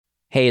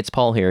Hey, it's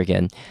Paul here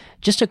again.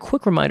 Just a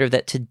quick reminder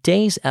that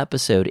today's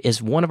episode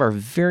is one of our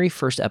very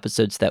first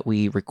episodes that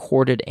we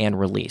recorded and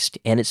released,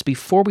 and it's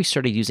before we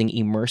started using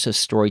immersive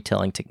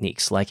storytelling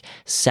techniques like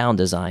sound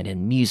design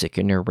and music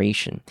and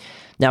narration.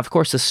 Now, of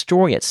course, the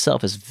story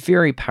itself is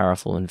very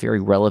powerful and very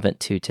relevant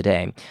to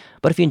today,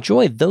 but if you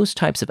enjoy those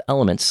types of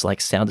elements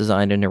like sound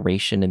design and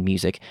narration and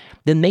music,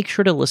 then make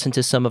sure to listen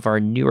to some of our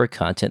newer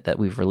content that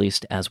we've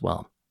released as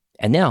well.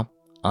 And now,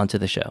 on to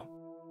the show.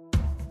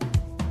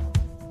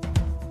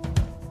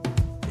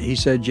 He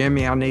said,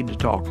 Jimmy, I need to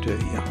talk to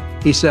you.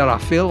 He said, I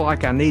feel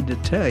like I need to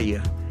tell you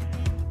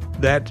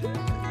that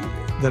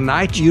the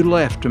night you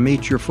left to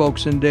meet your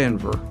folks in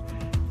Denver,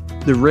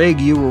 the rig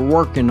you were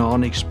working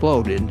on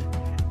exploded,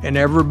 and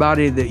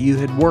everybody that you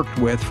had worked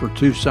with for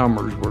 2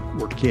 summers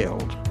were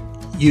killed.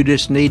 You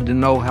just need to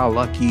know how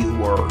lucky you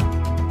were.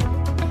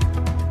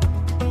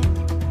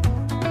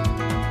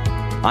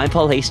 I'm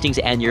Paul Hastings,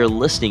 and you're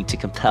listening to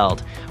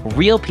Compelled,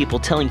 real people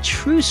telling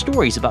true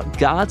stories about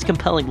God's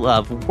compelling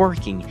love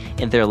working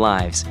in their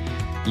lives.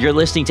 You're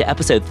listening to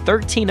episode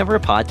 13 of our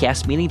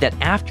podcast, meaning that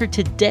after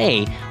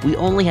today, we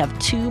only have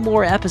 2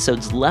 more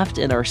episodes left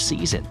in our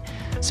season.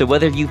 So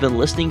whether you've been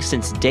listening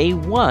since day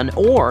 1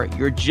 or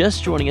you're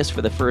just joining us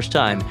for the first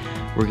time,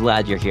 we're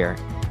glad you're here.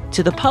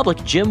 To the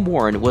public, Jim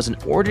Warren was an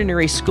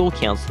ordinary school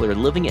counselor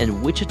living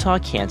in Wichita,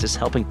 Kansas,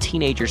 helping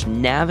teenagers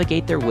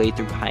navigate their way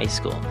through high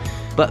school.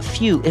 But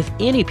few, if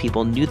any,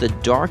 people knew the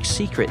dark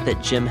secret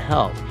that Jim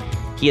held.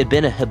 He had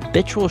been a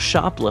habitual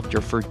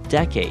shoplifter for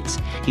decades.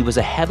 He was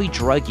a heavy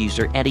drug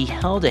user, and he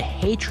held a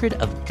hatred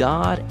of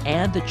God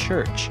and the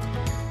church.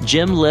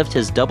 Jim lived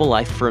his double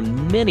life for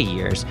many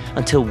years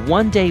until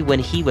one day when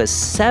he was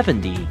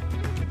 70,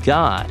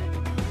 God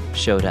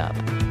showed up.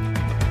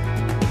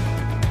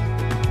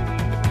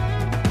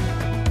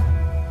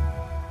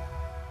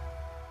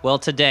 Well,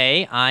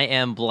 today I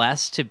am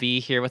blessed to be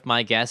here with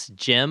my guest,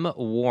 Jim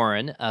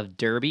Warren of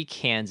Derby,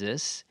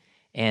 Kansas.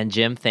 And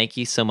Jim, thank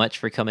you so much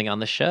for coming on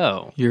the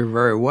show. You're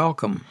very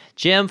welcome.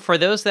 Jim, for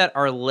those that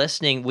are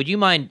listening, would you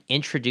mind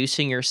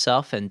introducing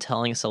yourself and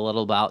telling us a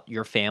little about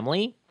your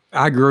family?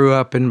 I grew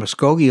up in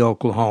Muskogee,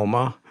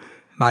 Oklahoma.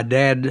 My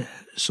dad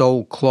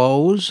sold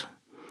clothes.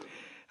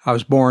 I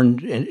was born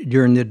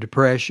during the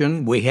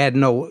Depression. We had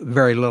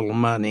very little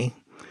money.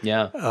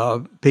 Yeah.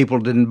 People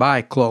didn't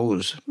buy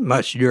clothes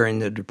much during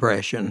the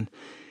Depression.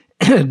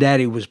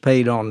 Daddy was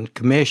paid on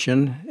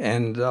commission,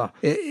 and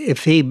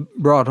if he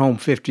brought home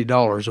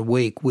 $50 a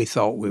week, we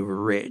thought we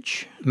were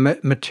rich.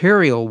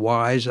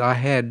 Material-wise, I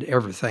had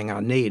everything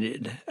I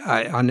needed.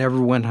 I never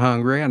went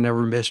hungry. I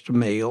never missed a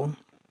meal.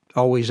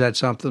 Always had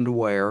something to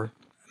wear.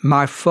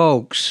 My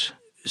folks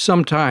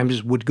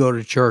sometimes would go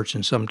to church,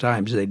 and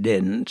sometimes they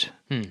didn't.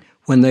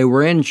 When they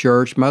were in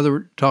church,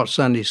 Mother taught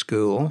Sunday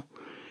school.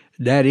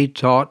 Daddy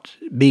taught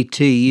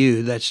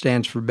BTU, that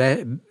stands for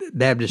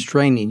Baptist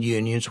Training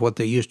Unions, what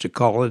they used to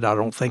call it. I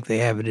don't think they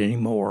have it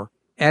anymore.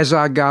 As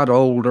I got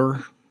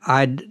older,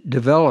 I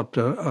developed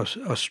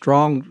a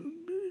strong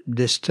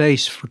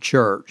distaste for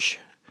church.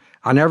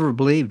 I never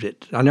believed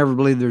it. I never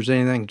believed there's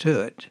anything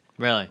to it.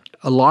 Really?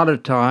 A lot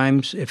of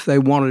times, if they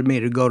wanted me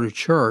to go to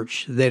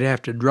church, they'd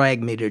have to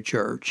drag me to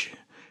church.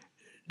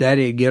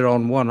 Daddy would get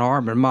on one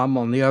arm and Mom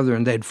on the other,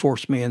 and they'd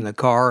force me in the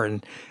car,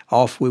 and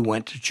off we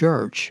went to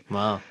church.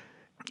 Wow.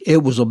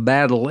 It was a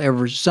battle.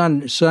 Every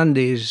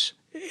Sundays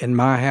in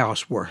my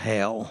house were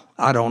hell.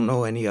 I don't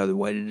know any other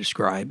way to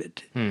describe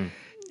it.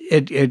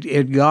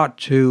 It got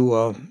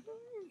to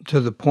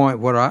the point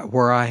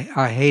where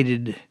I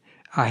hated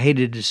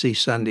to see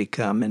Sunday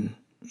coming.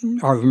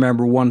 I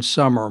remember one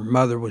summer,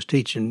 Mother was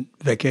teaching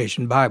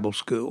Vacation Bible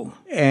School,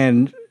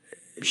 and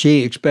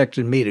she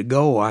expected me to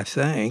go, I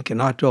think,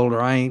 and I told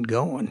her I ain't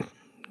going,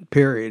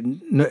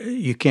 period. No,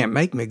 you can't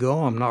make me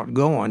go. I'm not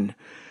going.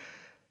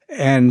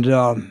 And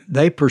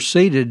they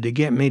proceeded to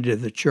get me to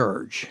the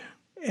church.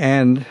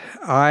 And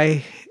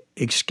I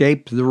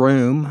escaped the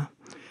room.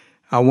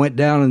 I went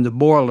down in the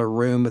boiler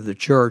room of the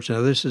church. Now,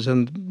 this is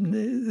in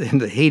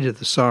the heat of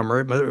the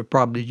summer,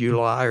 probably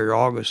July or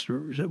August,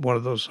 or one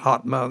of those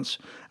hot months.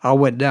 I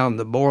went down in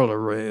the boiler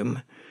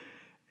room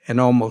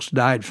and almost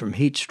died from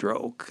heat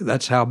stroke.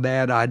 That's how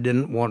bad I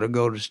didn't want to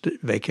go to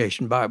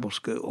Vacation Bible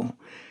School.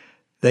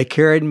 They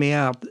carried me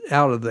out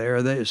of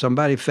there.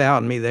 Somebody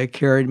found me. They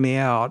carried me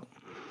out.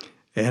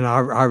 And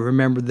I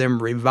remember them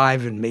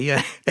reviving me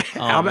out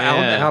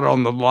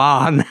on the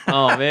lawn.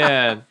 Oh,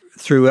 man.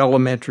 Through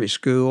elementary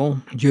school,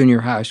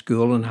 junior high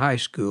school, and high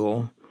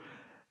school,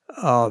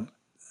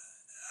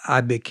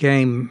 I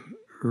became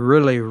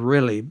really,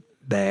 really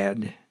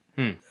bad.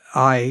 In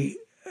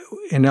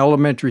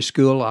elementary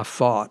school, I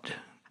fought.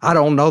 I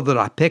don't know that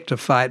I picked a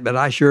fight, but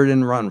I sure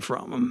didn't run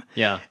from them.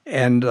 Yeah.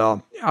 And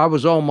I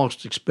was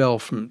almost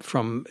expelled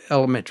from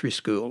elementary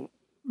school.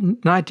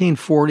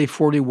 1940,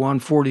 41,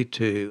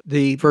 42,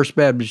 the First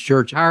Baptist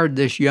Church hired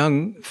this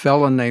young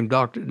fellow named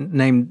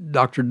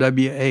Dr.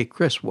 W.A.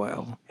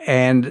 Criswell.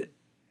 And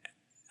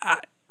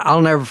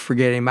I'll never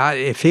forget him.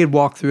 If he'd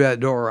walk through that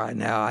door right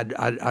now,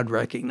 I'd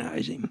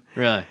recognize him.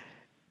 Really?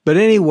 But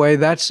anyway,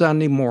 that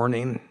Sunday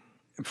morning,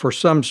 for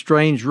some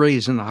strange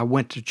reason, I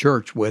went to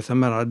church with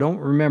him, and I don't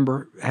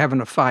remember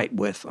having a fight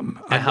with him.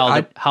 And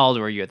how old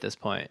were you at this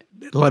point?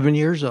 11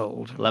 years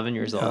old. 11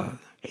 years old.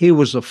 He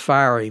was a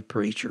fiery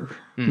preacher.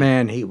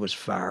 Man, he was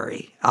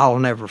fiery. I'll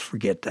never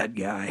forget that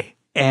guy.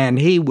 And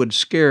he would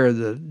scare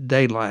the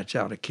daylights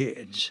out of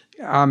kids.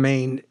 I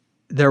mean,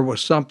 there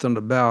was something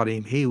about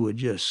him. He would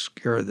just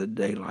scare the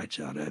daylights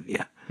out of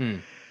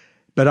you.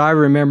 But I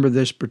remember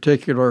this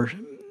particular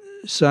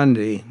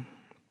Sunday,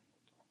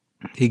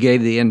 he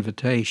gave the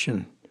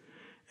invitation.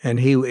 And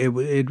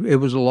it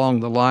was along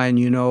the line,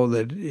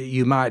 that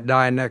you might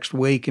die next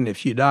week, and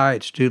if you die,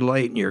 it's too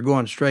late, and you're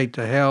going straight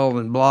to hell,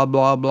 and blah,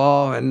 blah,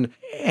 blah. And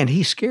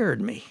he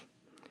scared me.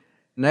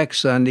 Next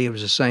Sunday, it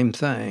was the same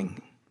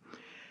thing.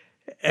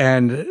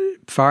 And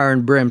fire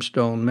and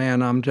brimstone,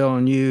 man, I'm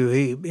telling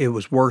you, it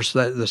was worse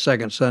the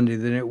second Sunday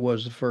than it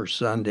was the first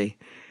Sunday.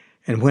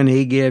 And when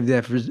he gave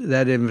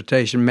that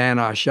invitation, man,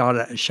 I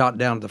shot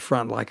down to the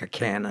front like a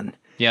cannon.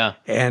 Yeah.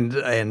 And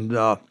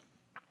of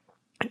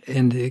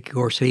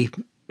course, he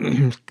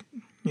did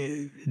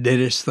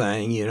his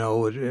thing,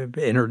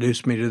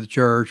 introduced me to the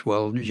church.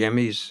 Well,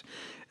 Jimmy's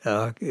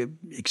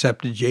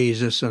accepted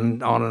Jesus,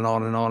 and on and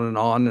on and on and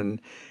on.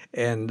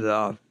 And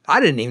I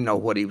didn't even know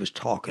what he was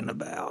talking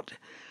about.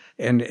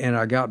 And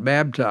I got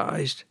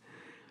baptized.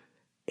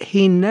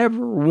 He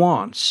never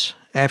once,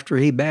 after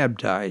he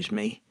baptized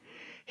me,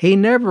 he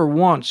never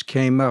once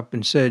came up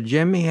and said,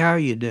 "Jimmy, how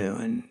you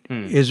doing?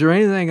 Is there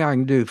anything I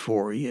can do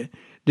for you?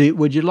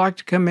 Would you like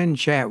to come in and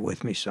chat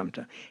with me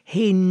sometime?"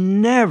 He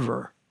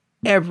never,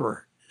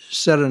 ever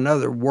said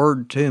another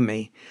word to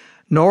me,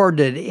 nor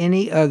did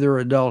any other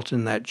adult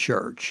in that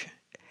church.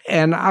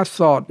 And I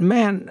thought,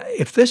 man,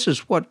 if this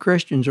is what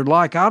Christians are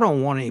like, I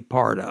don't want any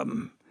part of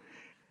them.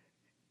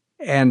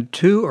 And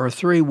 2 or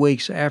 3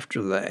 weeks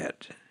after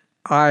that,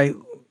 I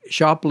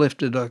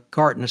shoplifted a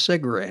carton of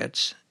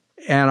cigarettes,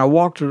 and I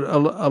walked a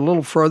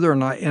little further,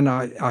 and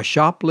I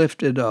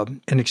shoplifted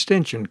an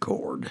extension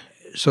cord.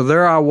 So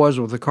there I was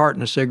with a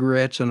carton of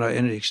cigarettes and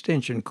an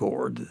extension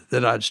cord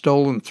that I'd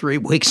stolen 3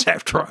 weeks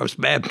after I was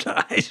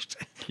baptized.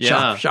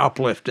 Yeah.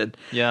 Shoplifted.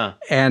 Yeah.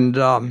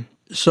 And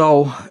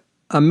so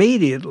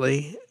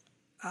immediately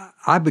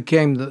I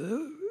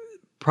became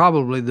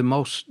probably the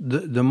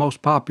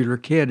most popular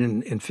kid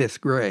in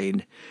fifth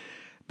grade,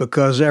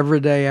 because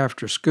every day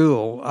after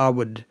school I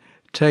would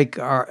take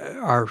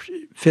our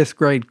fifth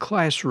grade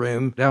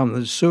classroom down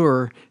the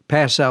sewer,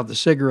 pass out the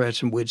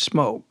cigarettes, and we'd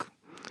smoke.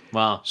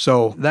 Wow.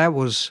 So that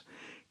was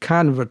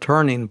kind of a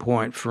turning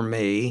point for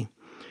me,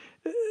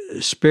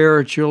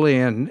 spiritually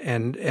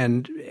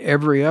and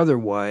every other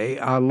way.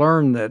 I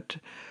learned that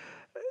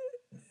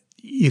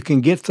you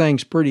can get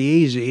things pretty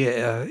easy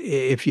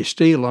if you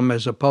steal them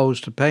as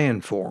opposed to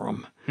paying for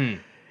them.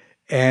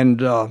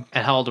 And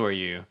how old were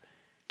you?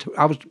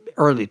 I was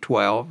early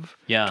 12,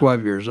 Yeah.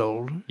 12 years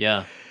old.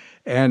 Yeah.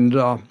 And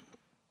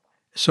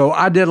so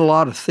I did a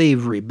lot of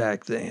thievery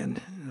back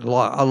then,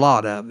 a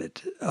lot of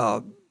it.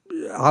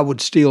 I would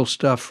steal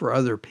stuff for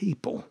other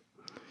people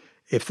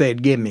if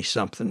they'd give me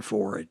something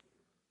for it.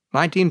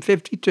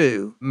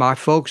 1952, my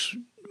folks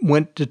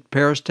went to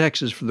Paris,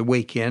 Texas for the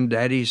weekend.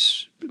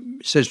 Daddy's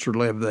sister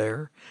lived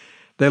there.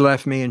 They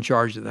left me in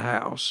charge of the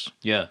house.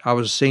 Yeah. I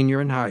was a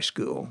senior in high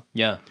school.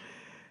 Yeah.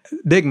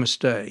 Big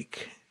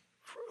mistake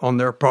on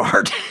their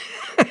part.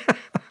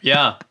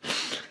 Yeah.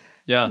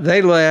 Yeah.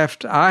 They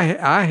left.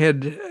 I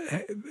had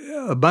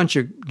a bunch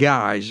of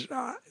guys,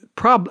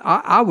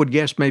 I would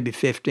guess maybe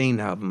 15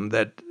 of them,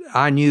 that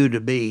I knew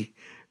to be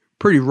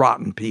pretty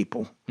rotten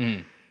people.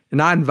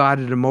 And I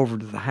invited them over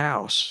to the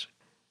house.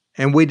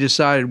 And we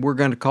decided we're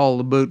going to call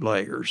the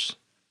bootleggers,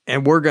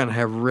 and we're going to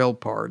have a real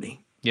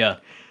party. Yeah.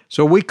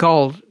 So we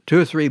called 2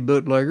 or 3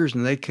 bootleggers,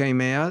 and they came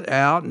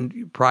out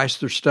and priced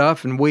their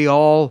stuff, and we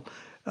bought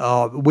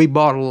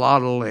a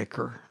lot of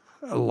liquor.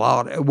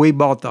 We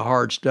bought the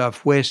hard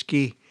stuff,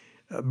 whiskey,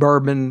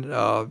 bourbon,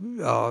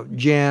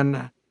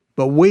 gin,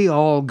 but we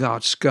all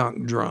got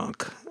skunk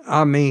drunk.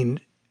 I mean,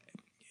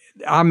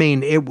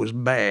 it was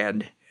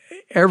bad.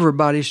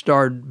 Everybody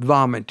started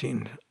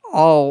vomiting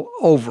all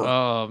over.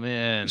 Oh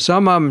man!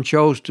 Some of them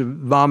chose to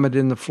vomit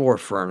in the floor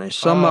furnace.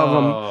 Some of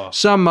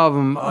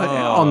them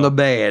on the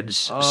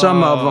beds.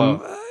 Some of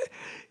them,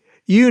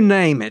 you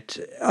name it.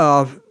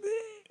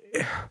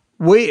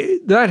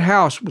 That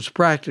house was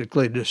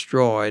practically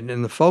destroyed,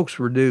 and the folks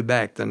were due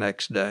back the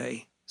next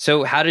day.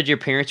 So how did your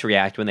parents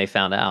react when they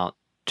found out?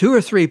 2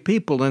 or 3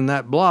 people in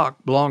that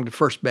block belonged to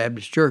First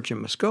Baptist Church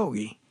in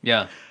Muskogee.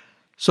 Yeah.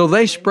 So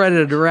they spread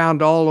it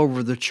around all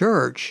over the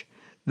church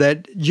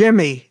that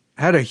Jimmy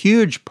had a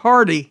huge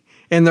party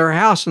in their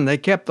house, and they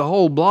kept the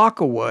whole block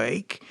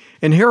awake.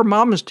 And here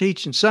Mama's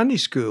teaching Sunday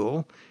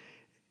school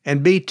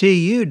and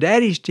BTU,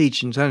 Daddy's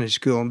teaching Sunday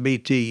school and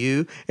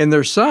BTU, and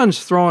their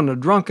son's throwing a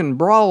drunken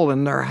brawl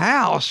in their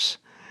house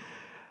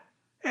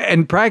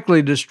and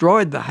practically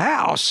destroyed the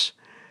house.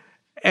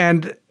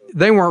 And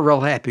they weren't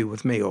real happy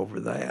with me over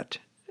that.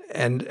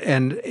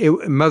 And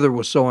Mother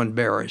was so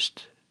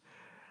embarrassed.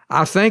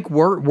 I think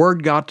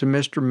word got to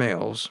Mr.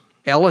 Mills,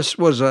 Ellis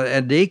was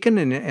a deacon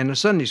and a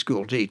Sunday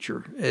school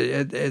teacher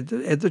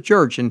at the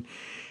church, and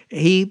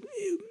he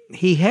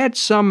had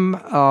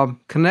some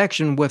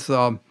connection with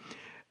an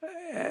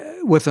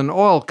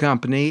oil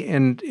company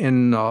in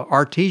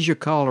Artesia,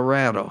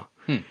 Colorado,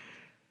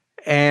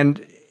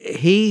 and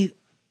he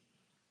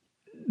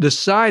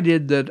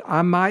decided that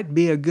I might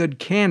be a good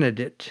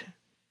candidate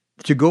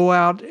to go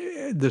out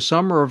the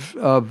summer of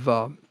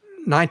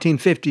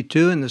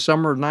 1952 and the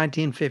summer of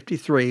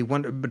 1953,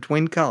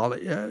 between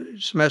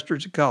college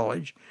semesters of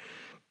college,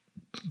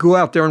 go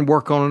out there and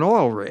work on an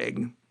oil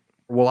rig.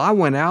 Well, I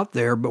went out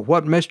there, but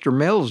what Mr.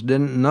 Mills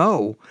didn't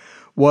know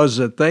was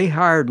that they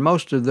hired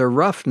most of their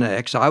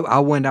roughnecks. I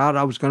went out,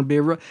 I was going to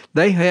be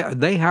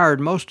they hired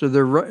most of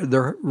their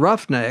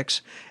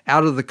roughnecks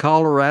out of the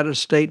Colorado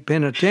State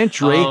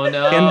Penitentiary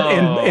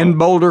in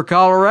Boulder,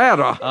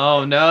 Colorado.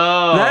 Oh,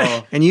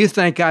 no. And you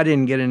think I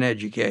didn't get an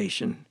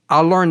education. I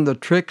learned the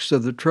tricks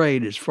of the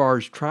trade as far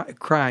as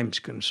crime's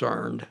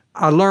concerned.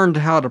 I learned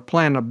how to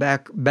plan a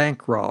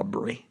bank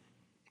robbery.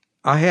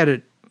 I had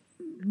it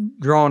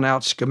drawn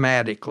out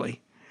schematically.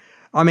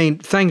 I mean,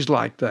 things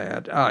like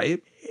that.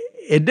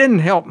 It didn't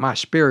help my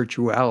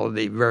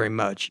spirituality very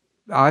much.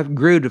 I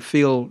grew to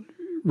feel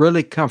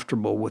really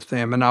comfortable with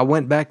them, and I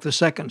went back the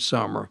second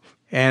summer,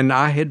 and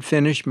I had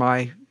finished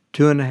my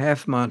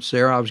 2.5 months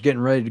there. I was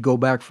getting ready to go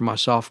back for my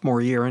sophomore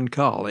year in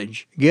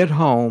college. Get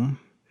home,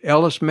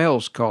 Ellis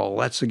Mills called.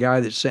 That's the guy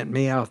that sent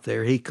me out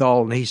there. He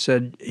called and he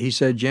said,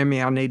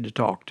 "Jimmy, I need to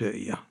talk to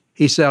you."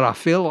 He said, "I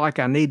feel like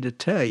I need to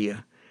tell you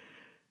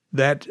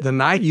that the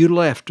night you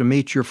left to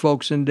meet your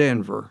folks in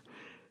Denver,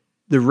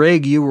 the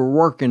rig you were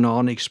working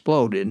on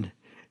exploded,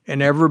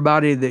 and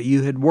everybody that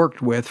you had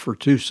worked with for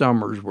 2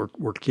 summers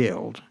were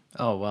killed."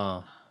 Oh,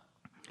 wow.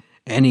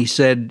 And he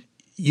said,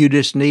 "You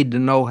just need to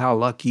know how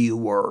lucky you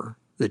were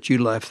that you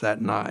left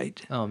that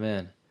night." Oh,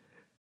 man.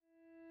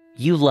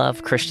 You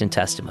love Christian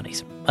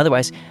testimonies.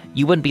 Otherwise,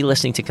 you wouldn't be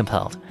listening to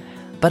Compelled.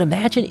 But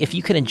imagine if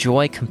you could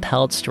enjoy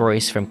compelled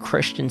stories from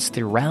Christians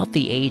throughout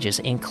the ages,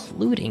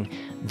 including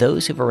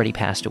those who've already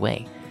passed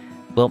away.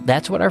 Well,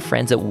 that's what our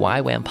friends at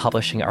YWAM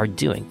Publishing are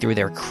doing through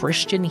their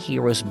Christian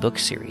Heroes book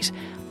series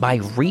by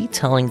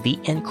retelling the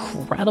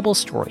incredible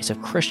stories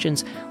of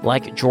Christians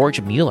like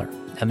George Mueller,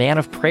 a man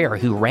of prayer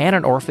who ran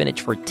an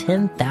orphanage for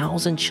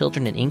 10,000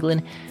 children in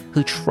England,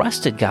 who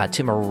trusted God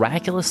to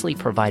miraculously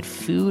provide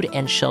food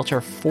and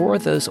shelter for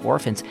those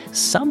orphans,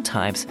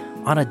 sometimes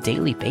on a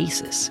daily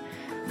basis.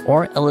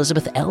 Or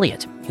Elizabeth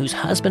Elliot, whose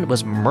husband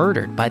was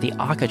murdered by the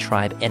Auca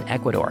tribe in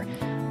Ecuador,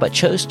 but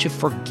chose to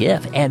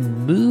forgive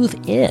and move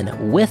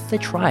in with the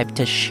tribe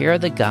to share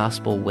the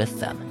gospel with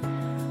them.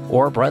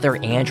 Or Brother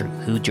Andrew,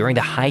 who during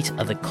the height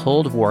of the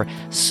Cold War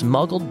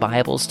smuggled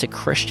Bibles to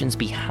Christians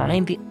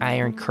behind the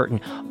Iron Curtain,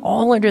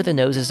 all under the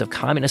noses of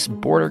communist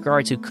border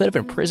guards who could have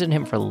imprisoned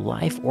him for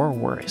life or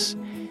worse.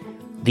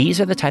 These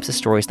are the types of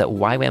stories that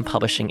YWAM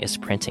Publishing is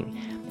printing,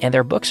 and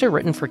their books are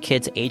written for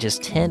kids ages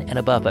 10 and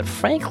above, but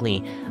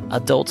frankly,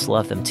 adults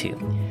love them too.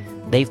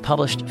 They've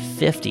published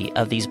 50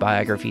 of these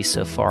biographies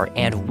so far,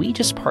 and we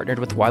just partnered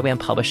with YWAM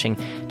Publishing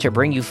to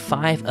bring you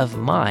 5 of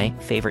my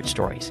favorite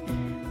stories.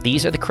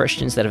 These are the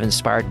Christians that have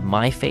inspired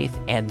my faith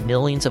and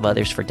millions of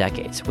others for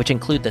decades, which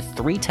include the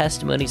 3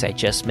 testimonies I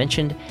just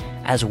mentioned,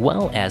 as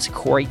well as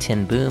Corrie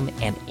ten Boom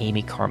and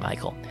Amy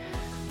Carmichael.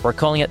 We're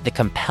calling it the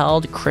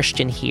Compelled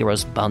Christian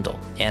Heroes Bundle,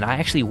 and I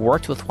actually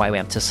worked with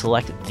YWAM to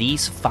select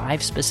these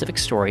 5 specific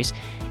stories,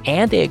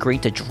 and they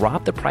agreed to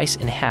drop the price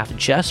in half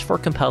just for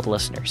Compelled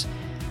listeners.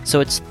 So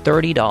it's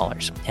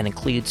 $30 and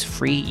includes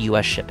free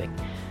U.S. shipping.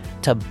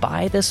 To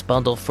buy this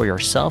bundle for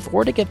yourself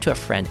or to give to a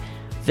friend,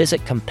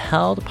 visit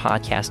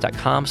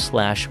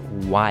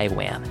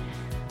compelledpodcast.com/YWAM.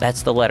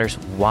 That's the letters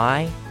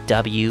YWAM.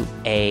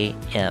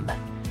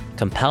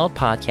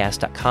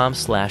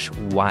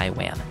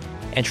 Compelledpodcast.com/YWAM.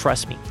 And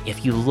trust me,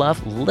 if you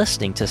love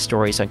listening to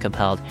stories on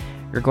Compelled,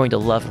 you're going to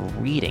love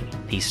reading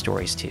these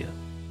stories too.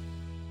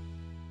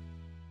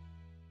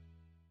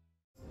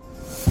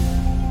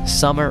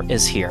 Summer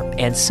is here,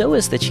 and so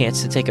is the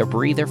chance to take a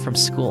breather from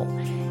school.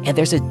 And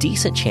there's a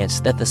decent chance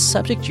that the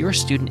subject your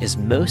student is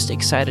most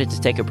excited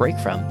to take a break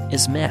from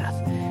is math.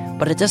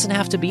 But it doesn't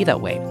have to be that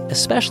way,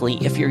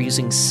 especially if you're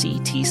using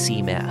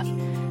CTC Math.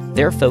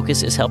 Their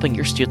focus is helping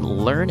your student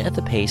learn at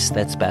the pace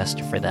that's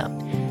best for them.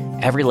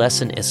 Every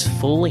lesson is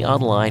fully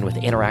online with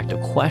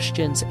interactive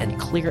questions and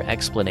clear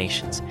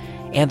explanations.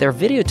 And their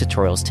video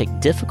tutorials take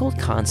difficult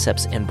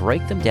concepts and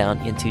break them down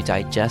into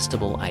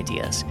digestible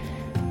ideas.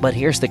 But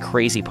here's the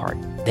crazy part.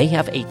 They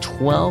have a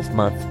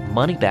 12-month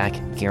money-back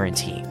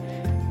guarantee.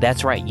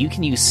 That's right, you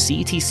can use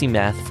CTC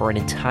Math for an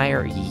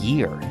entire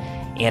year.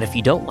 And if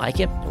you don't like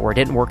it, or it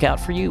didn't work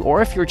out for you,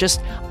 or if you're just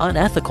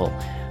unethical,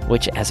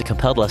 which as a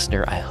Compelled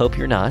listener, I hope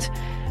you're not,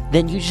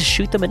 then you just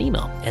shoot them an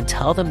email and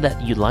tell them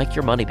that you'd like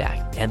your money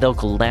back, and they'll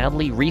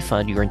gladly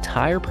refund your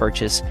entire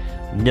purchase,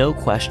 no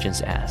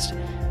questions asked.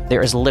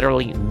 There is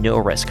literally no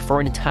risk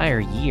for an entire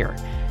year.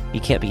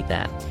 You can't beat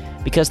that.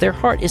 Because their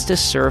heart is to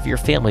serve your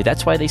family.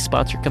 That's why they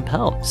sponsor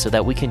Compelled, so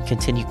that we can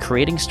continue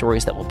creating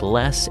stories that will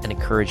bless and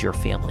encourage your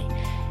family.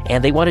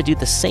 and they want to do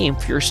the same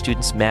for your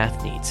students'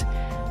 math needs.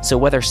 So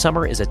whether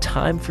summer is a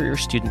time for your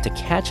student to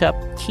catch up,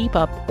 keep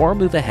up, or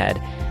move ahead,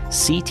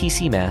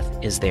 CTC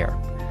Math is there.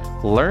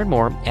 Learn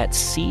more at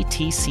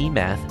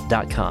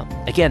ctcmath.com.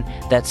 Again,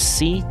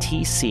 that's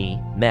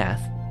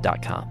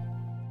ctcmath.com.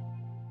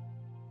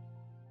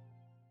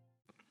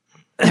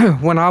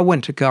 When I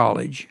went to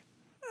college,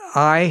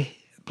 I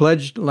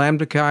pledged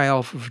Lambda Chi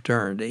Alpha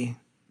fraternity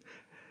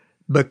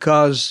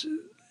because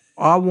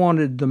I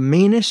wanted the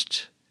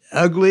meanest,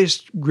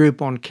 ugliest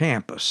group on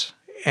campus.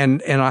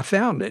 And I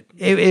found it.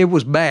 It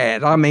was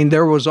bad. I mean,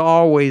 there was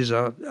always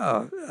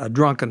a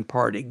drunken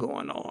party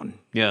going on.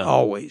 Yeah.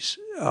 Always.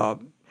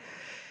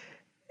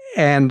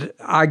 And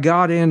I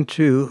got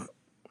into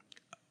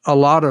a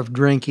lot of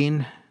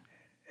drinking,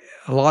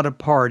 a lot of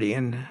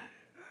partying,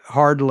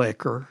 hard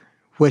liquor,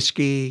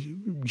 whiskey,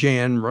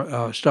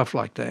 gin, stuff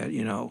like that,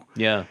 you know.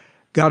 Yeah.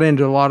 Got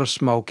into a lot of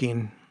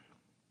smoking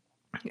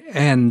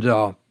and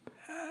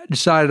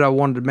decided I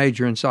wanted to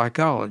major in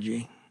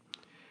psychology.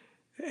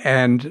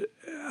 And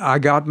I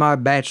got my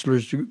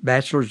bachelor's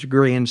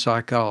degree in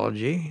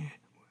psychology,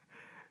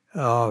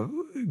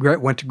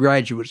 went to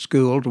graduate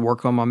school to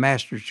work on my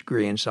master's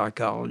degree in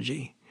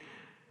psychology.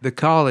 The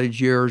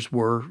college years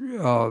were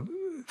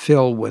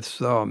filled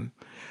with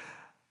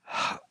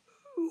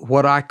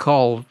what I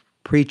call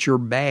preacher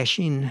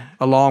bashing,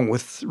 along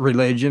with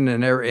religion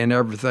and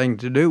everything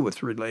to do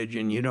with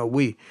religion. You know,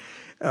 we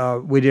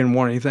didn't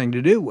want anything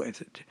to do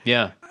with it.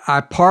 Yeah. I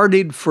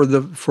partied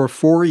for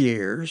 4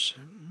 years.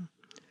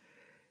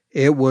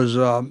 It was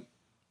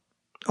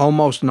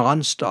almost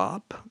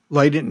nonstop,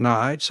 late at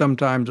night,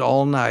 sometimes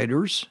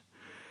all-nighters.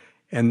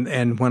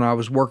 And when I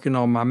was working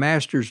on my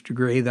master's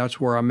degree, that's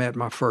where I met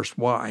my first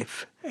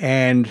wife.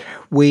 And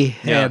we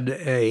had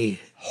a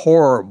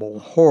horrible,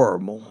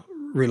 horrible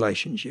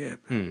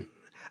relationship.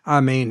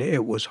 I mean,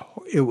 it was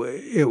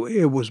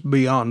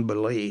beyond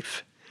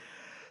belief.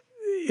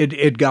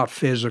 It got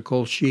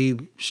physical. She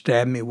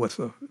stabbed me with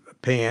a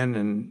pen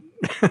and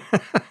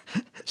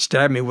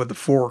stabbed me with a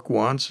fork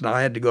once, and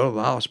I had to go to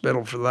the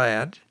hospital for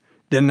that.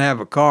 Didn't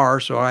have a car,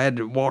 so I had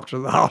to walk to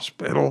the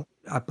hospital.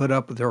 I put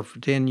up with her for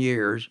 10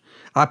 years.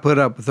 I put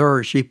up with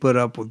her, she put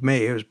up with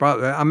me. It was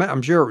probably,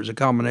 I'm sure it was a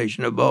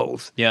combination of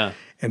both. Yeah.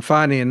 And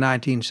finally, in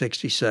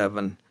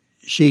 1967,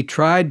 she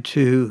tried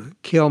to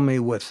kill me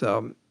with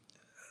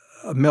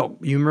milk.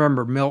 You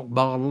remember milk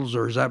bottles,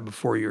 or is that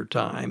before your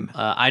time?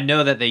 I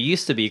know that they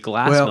used to be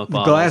glass milk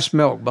bottles. Glass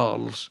milk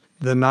bottles.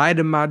 The night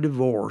of my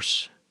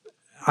divorce,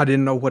 I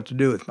didn't know what to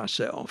do with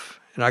myself.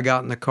 And I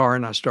got in the car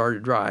and I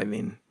started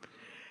driving.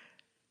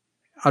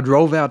 I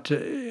drove out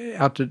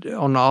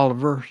on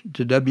Oliver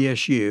to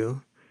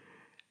WSU,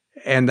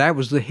 and that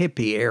was the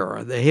hippie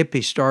era. The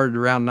hippie started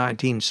around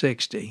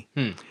 1960.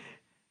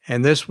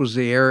 And this was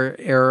the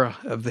era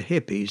of the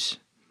hippies.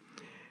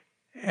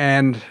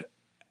 And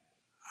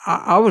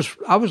I was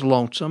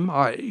lonesome.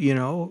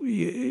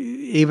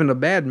 Even a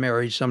bad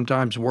marriage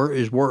sometimes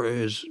is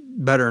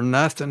better than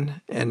nothing.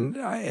 And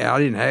I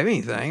didn't have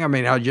anything. I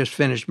mean, I just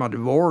finished my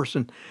divorce,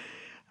 and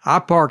I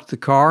parked the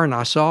car, and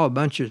I saw a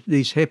bunch of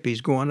these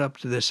hippies going up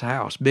to this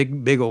house,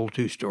 big old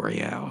 2-story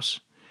house.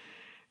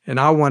 And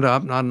I went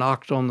up and I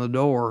knocked on the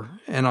door,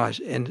 and I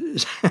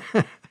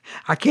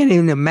can't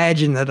even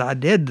imagine that I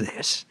did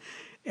this.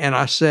 And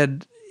I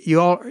said,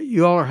 "You all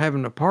are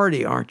having a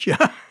party, aren't you?"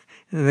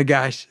 And the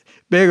guy,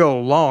 big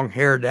old long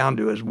hair down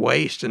to his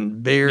waist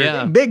and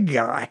beard, big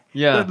guy.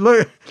 Yeah.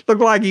 Looked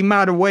like he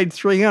might have weighed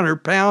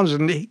 300 pounds,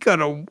 and he could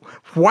have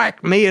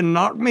whacked me and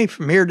knocked me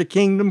from here to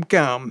kingdom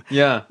come.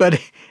 Yeah.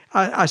 But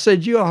I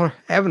said, "You all are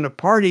having a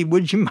party.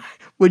 Would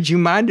you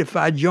mind if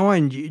I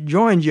joined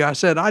you?" I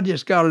said, "I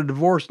just got a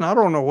divorce and I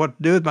don't know what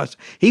to do with myself."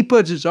 He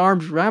puts his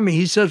arms around me.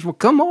 He says, "Well,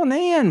 come on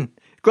in.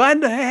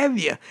 Glad to have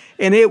you."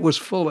 And it was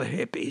full of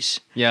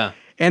hippies. Yeah.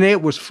 And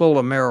it was full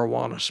of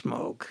marijuana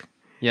smoke.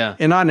 Yeah.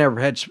 And I never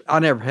had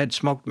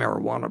smoked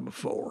marijuana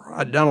before.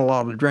 I'd done a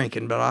lot of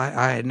drinking, but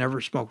I had never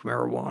smoked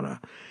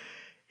marijuana.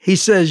 He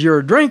says, "You're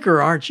a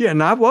drinker, aren't you?"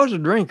 And I was a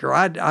drinker.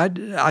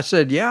 I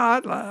said, "Yeah,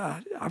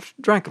 I've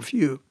drank a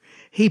few."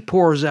 He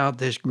pours out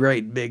this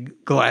great big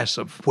glass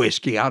of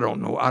whiskey. I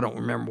don't know. I don't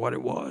remember what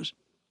it was.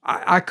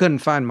 I couldn't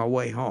find my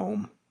way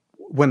home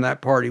when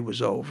that party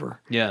was over.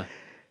 Yeah.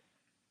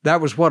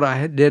 That was what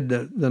I did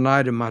the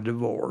night of my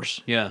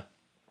divorce. Yeah.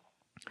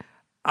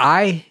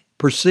 I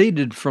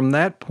proceeded from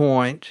that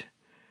point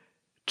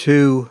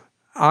to,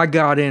 I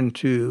got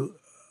into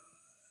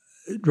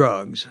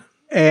drugs.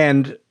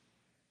 And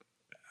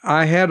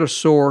I had a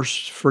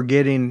source for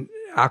getting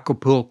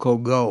Acapulco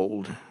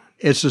Gold.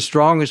 It's the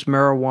strongest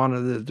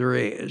marijuana that there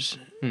is.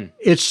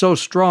 It's so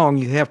strong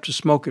you have to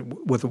smoke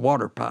it with a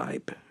water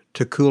pipe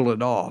to cool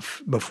it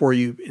off before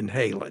you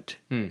inhale it.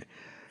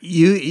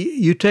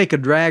 You take a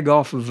drag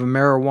off of a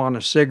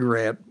marijuana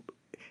cigarette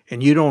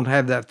and you don't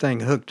have that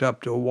thing hooked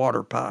up to a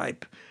water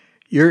pipe,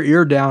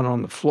 you're down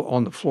on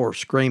the floor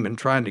screaming,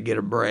 trying to get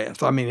a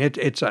breath. I mean,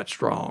 it's that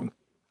strong.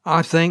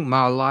 I think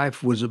my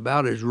life was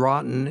about as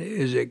rotten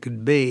as it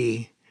could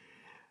be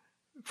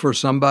for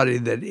somebody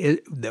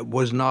that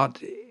was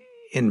not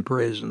in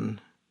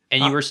prison.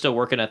 And you were still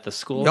working at the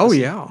school? Oh,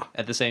 yeah.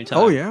 At the same time?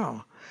 Oh,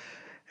 yeah.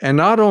 And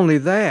not only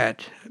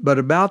that, but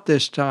about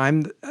this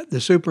time,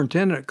 the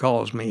superintendent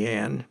calls me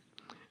in,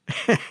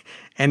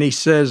 and he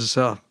says,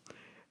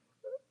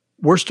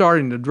 we're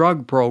starting a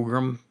drug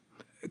program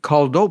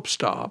called Dope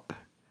Stop.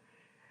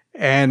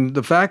 And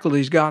the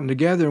faculty's gotten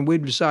together, and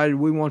we've decided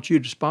we want you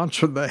to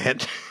sponsor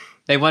that.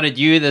 They wanted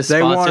you to sponsor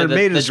They wanted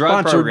me to the drug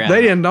sponsor. program.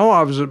 They didn't know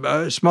I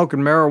was smoking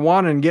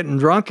marijuana and getting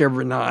drunk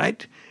every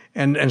night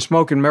and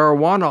smoking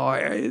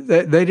marijuana.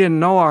 They didn't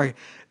know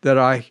that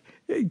I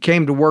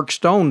came to work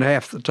stoned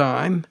half the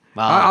time.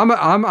 Wow.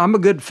 I'm a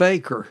good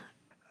faker.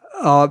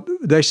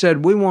 They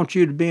said, we want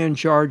you to be in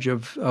charge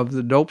of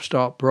the Dope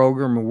Stop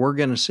program, and we're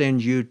going to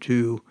send you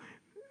to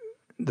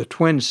the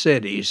Twin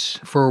Cities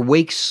for a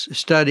week's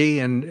study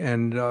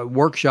and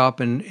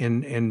workshop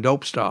in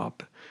Dope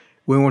Stop.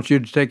 We want you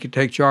to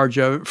take charge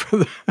of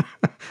it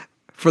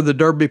for the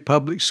Derby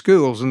Public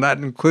Schools, and that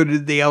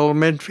included the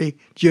elementary,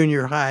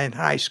 junior high, and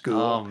high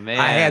school. Oh, man.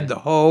 I had the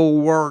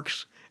whole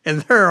works,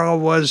 and there I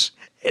was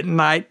at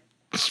night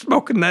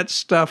smoking that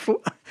stuff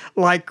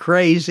like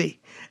crazy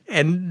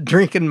and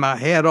drinking my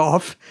head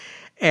off.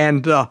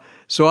 And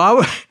so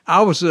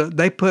I was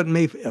they put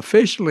me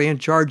officially in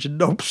charge of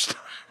Dope Stop.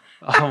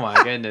 Oh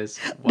my goodness!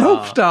 Wow.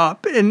 Dope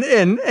Stop, and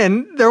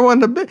there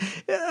wasn't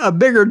a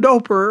bigger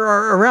doper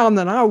around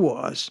than I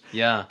was.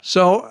 Yeah.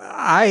 So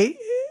I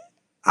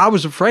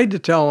was afraid to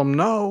tell them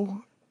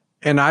no,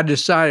 and I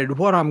decided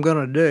what I'm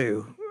going to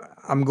do.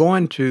 I'm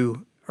going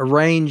to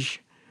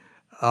arrange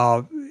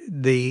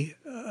the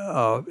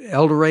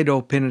El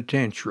Dorado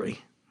Penitentiary,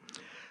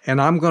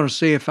 and I'm going to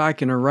see if I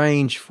can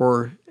arrange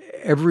for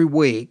every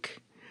week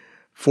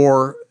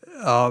for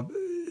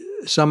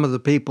some of the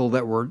people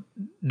that were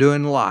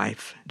doing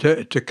life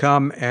to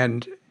come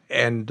and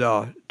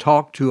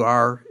talk to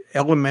our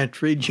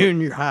elementary,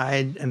 junior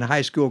high, and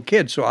high school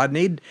kids. So I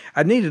need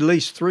at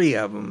least 3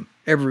 of them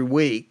every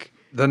week.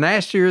 The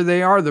nastier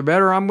they are, the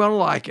better I'm going to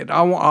like it.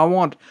 I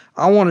want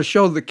to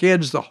show the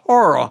kids the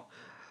horror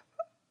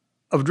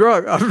of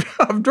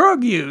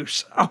drug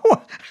use.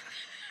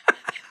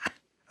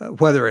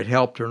 Whether it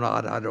helped or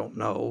not, I don't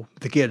know.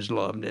 The kids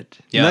loved it.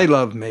 Yeah. They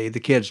loved me. The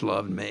kids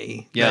loved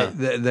me. Yeah.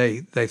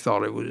 They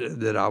thought it was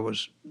that I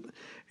was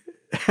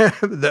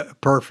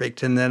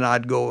perfect. And then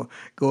I'd go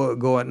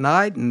at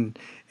night, and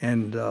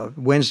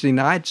Wednesday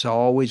nights I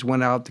always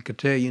went out to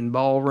Cotillion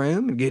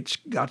Ballroom and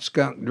got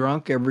skunk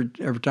drunk every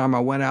time I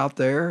went out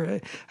there.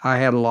 I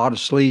had a lot of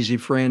sleazy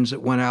friends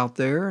that went out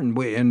there, and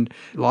a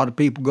lot of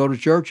people go to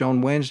church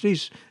on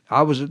Wednesdays.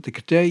 I was at the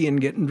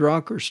Cotillion getting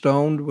drunk or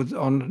stoned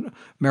on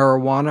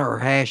marijuana or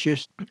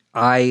hashish.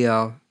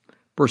 I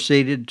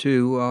proceeded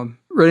to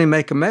really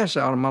make a mess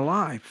out of my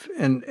life.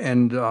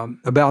 And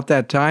about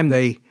that time,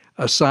 they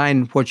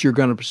assign what you're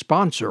going to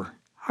sponsor.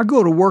 I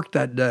go to work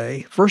that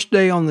day, first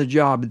day on the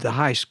job at the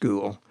high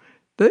school.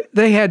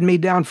 They had me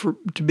down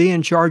to be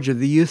in charge of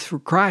the Youth for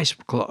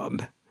Christ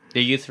Club.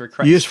 The Youth for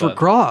Christ Youth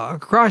Club. for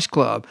Christ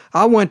Club.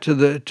 I went to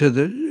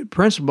the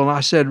principal and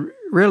I said,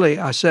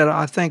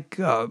 I think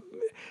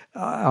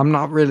I'm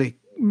not really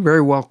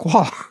very well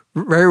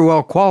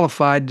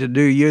qualified to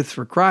do Youth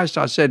for Christ.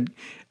 I said,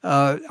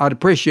 I'd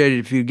appreciate it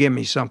if you give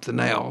me something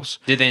else.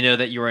 Did they know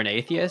that you were an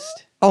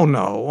atheist? Oh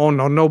no,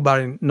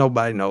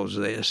 nobody knows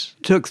this.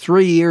 It took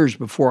 3 years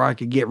before I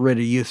could get rid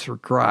of Youth for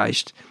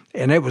Christ,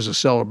 and it was a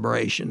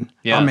celebration.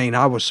 Yeah. I mean,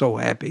 I was so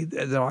happy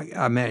that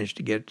I managed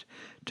to get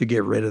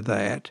rid of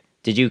that.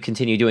 Did you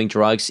continue doing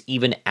drugs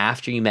even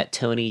after you met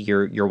Toni,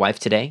 your wife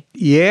today?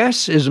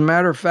 Yes, as a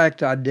matter of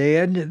fact, I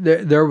did.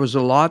 There was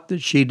a lot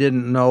that she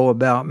didn't know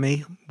about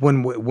me.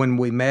 When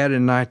we met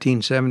in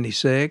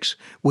 1976,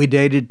 we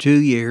dated 2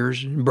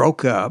 years,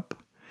 broke up,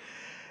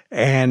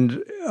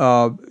 and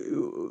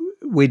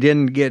we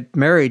didn't get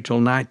married till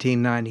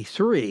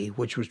 1993,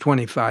 which was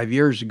 25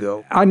 years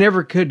ago. I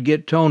never could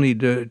get Toni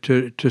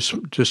to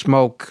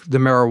smoke the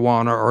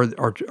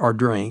marijuana or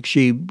drink.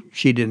 She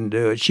didn't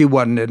do it. She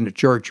wasn't in the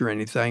church or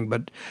anything,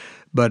 but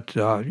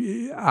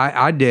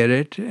I did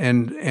it,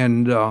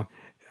 and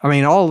I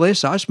mean, all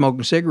this, I was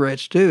smoking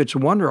cigarettes too. It's a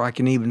wonder I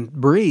can even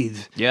breathe.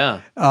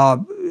 Yeah.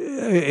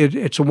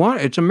 It's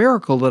a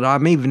miracle that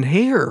I'm even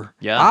here.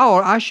 Yeah.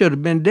 I should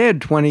have been dead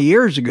 20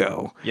 years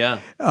ago. Yeah.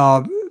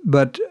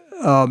 But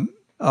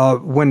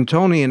when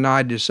Toni and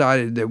I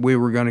decided that we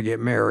were going to get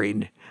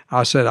married,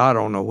 I said, I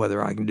don't know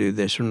whether I can do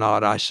this or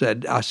not. I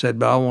said,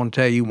 but I want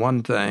to tell you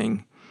one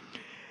thing.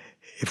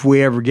 If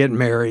we ever get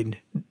married,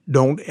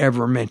 don't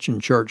ever mention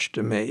church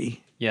to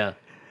me. Yeah.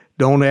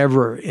 Don't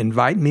ever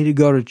invite me to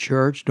go to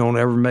church. Don't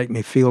ever make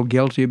me feel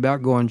guilty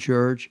about going to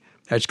church.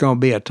 That's going to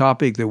be a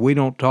topic that we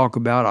don't talk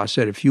about. I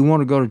said, if you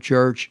want to go to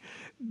church,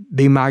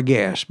 be my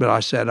guest. But I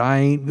said, I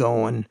ain't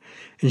going.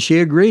 And she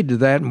agreed to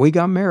that, and we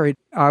got married.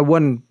 I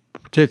wasn't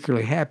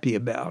particularly happy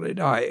about it.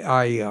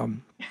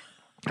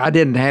 I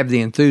didn't have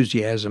the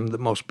enthusiasm that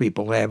most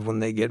people have when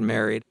they get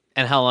married.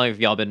 And how long have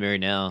y'all been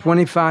married now?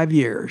 25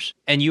 years.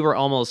 And you were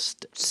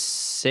almost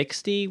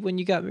 60 when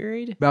you got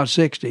married? About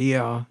 60,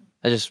 yeah.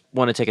 I just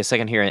want to take a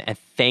second here and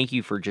thank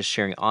you for just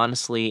sharing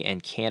honestly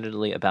and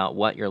candidly about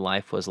what your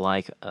life was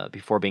like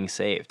before being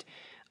saved.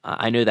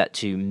 I know that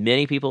to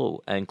many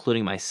people,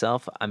 including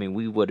myself, I mean,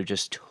 we would have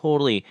just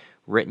totally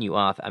written you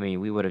off. I mean,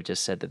 we would have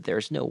just said that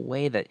there's no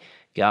way that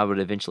God would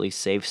eventually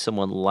save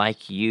someone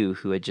like you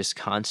who had just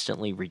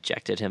constantly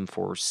rejected him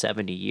for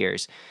 70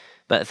 years.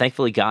 But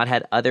thankfully, God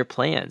had other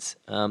plans.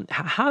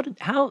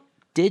 How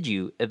did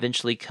you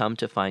eventually come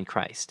to find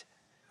Christ?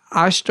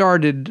 I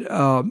started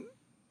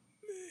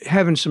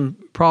having some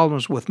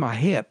problems with my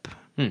hip.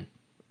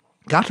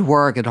 Got to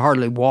where I could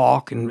hardly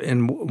walk,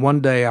 and one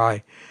day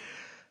I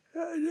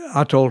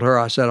told her,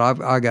 I said,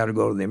 I got to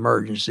go to the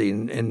emergency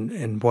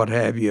and what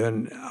have you.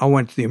 And I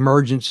went to the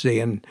emergency,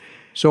 and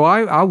so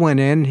I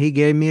went in. He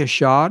gave me a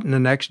shot, and the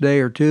next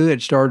day or two,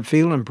 it started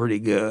feeling pretty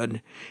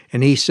good.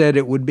 And he said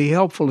it would be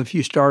helpful if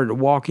you started a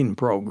walking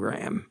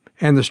program.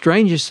 And the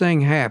strangest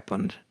thing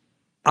happened.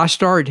 I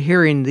started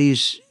hearing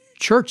these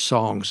church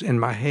songs in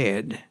my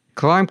head.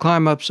 Climb,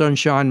 Climb Up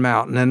Sunshine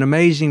Mountain, and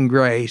Amazing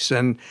Grace,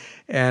 and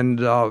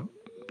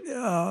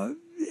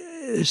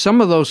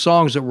some of those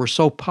songs that were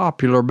so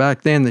popular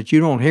back then that you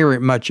don't hear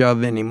it much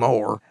of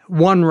anymore.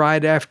 One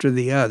right after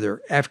the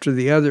other,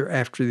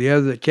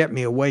 that kept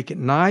me awake at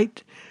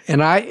night.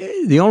 And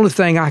the only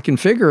thing I can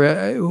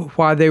figure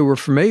why they were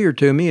familiar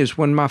to me is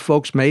when my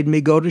folks made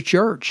me go to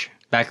church.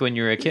 Back when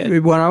you were a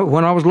kid? When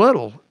I was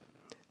little.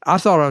 I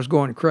thought I was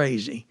going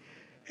crazy.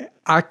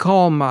 I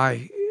called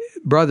my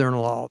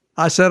brother-in-law.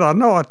 I said, I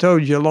know I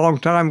told you a long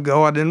time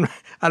ago I didn't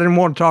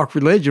want to talk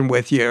religion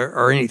with you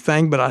or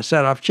anything, but I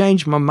said, I've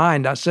changed my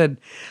mind. I said,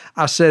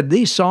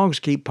 these songs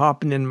keep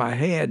popping in my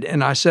head,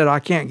 and I said, I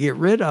can't get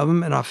rid of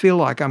them, and I feel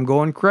like I'm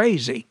going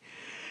crazy.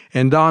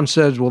 And Don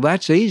says, well,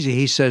 that's easy.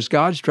 He says,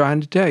 God's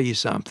trying to tell you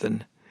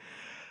something.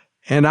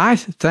 And I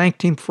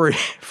thanked him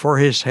for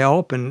his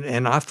help,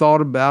 and I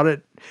thought about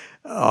it,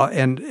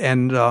 and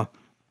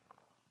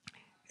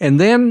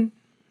then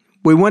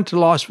we went to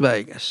Las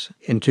Vegas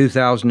in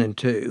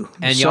 2002.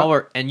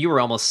 And you were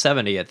almost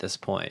 70 at this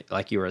point,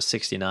 like you were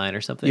 69 or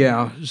something?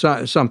 Yeah,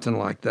 something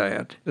like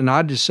that. And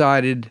I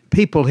decided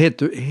people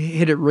hit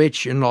it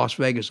rich in Las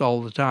Vegas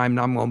all the time, and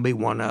I'm going to be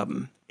one of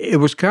them. It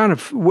was kind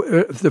of,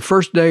 the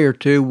first day or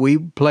two, we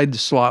played the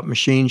slot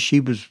machine. She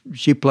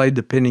played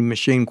the penny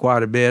machine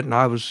quite a bit, and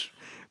I was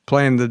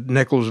playing the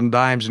nickels and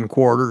dimes and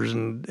quarters,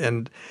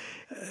 and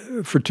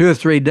for 2 or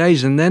 3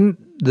 days, and then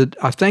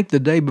I think the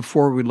day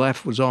before we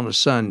left was on a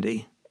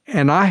Sunday,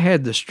 and I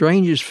had the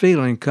strangest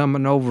feeling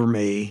coming over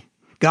me.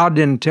 God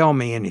didn't tell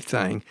me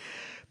anything,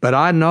 but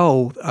I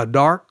know a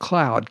dark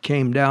cloud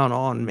came down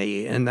on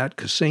me in that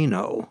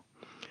casino,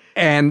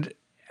 and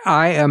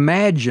I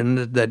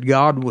imagined that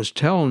God was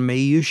telling me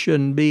you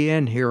shouldn't be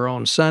in here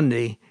on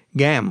Sunday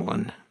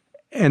gambling.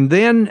 And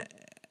then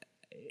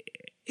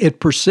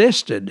it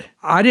persisted.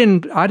 I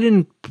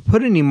didn't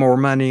put any more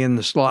money in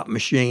the slot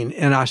machine,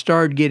 and I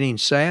started getting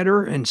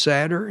sadder and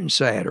sadder and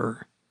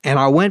sadder. And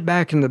I went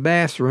back in the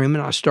bathroom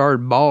and I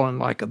started bawling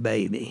like a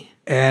baby.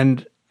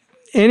 And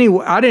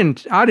anyway, I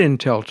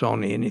didn't tell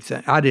Toni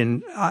anything.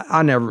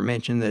 I never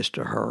mentioned this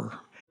to her.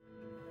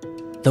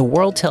 The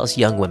world tells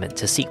young women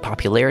to seek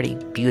popularity,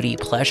 beauty,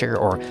 pleasure,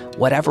 or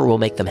whatever will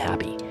make them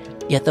happy.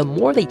 Yet the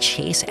more they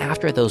chase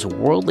after those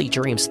worldly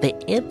dreams, the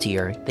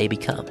emptier they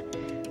become.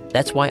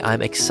 That's why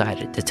I'm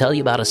excited to tell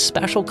you about a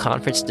special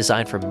conference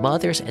designed for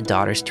mothers and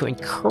daughters to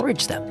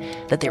encourage them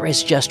that there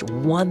is just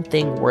one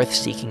thing worth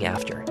seeking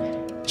after: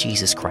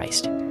 Jesus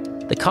Christ.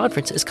 The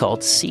conference is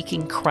called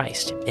Seeking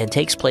Christ and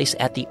takes place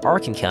at the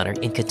Ark Encounter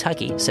in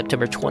Kentucky,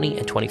 September 20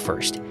 and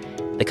 21st.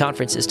 The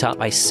conference is taught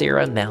by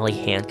Sarah Malley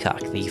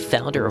Hancock, the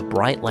founder of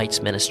Bright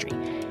Lights Ministry,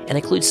 and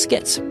includes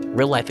skits,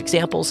 real-life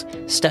examples,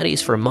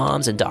 studies for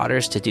moms and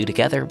daughters to do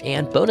together,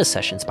 and bonus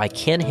sessions by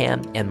Ken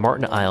Ham and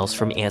Martin Iles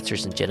from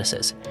Answers in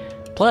Genesis.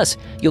 Plus,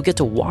 you'll get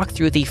to walk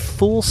through the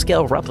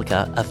full-scale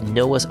replica of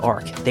Noah's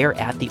Ark there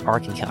at the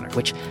Ark Encounter,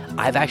 which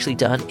I've actually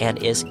done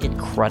and is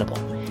incredible.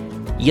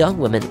 Young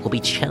women will be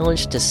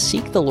challenged to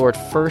seek the Lord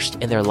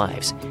first in their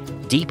lives,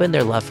 deepen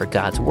their love for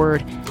God's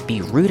Word,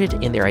 be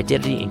rooted in their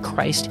identity in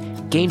Christ,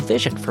 gain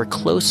vision for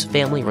close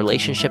family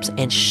relationships,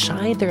 and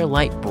shine their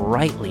light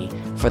brightly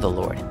for the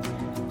Lord.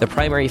 The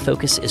primary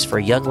focus is for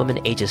young women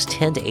ages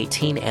 10 to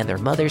 18 and their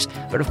mothers,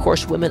 but of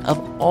course women of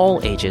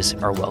all ages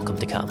are welcome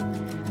to come.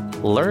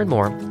 Learn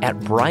more at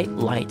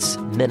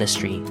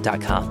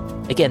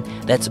brightlightsministry.com. Again,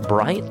 that's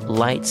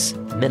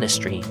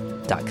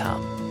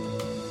brightlightsministry.com.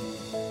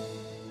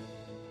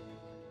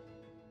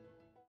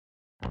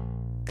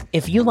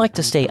 If you like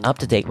to stay up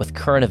to date with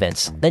current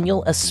events, then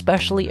you'll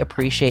especially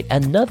appreciate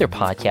another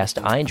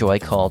podcast I enjoy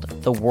called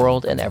The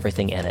World and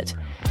Everything in It.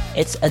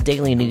 It's a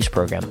daily news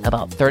program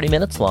about 30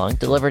 minutes long,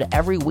 delivered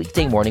every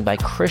weekday morning by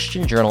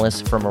Christian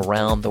journalists from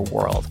around the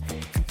world.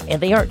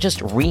 And they aren't just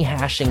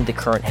rehashing the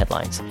current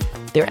headlines.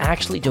 They're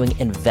actually doing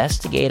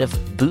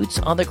investigative,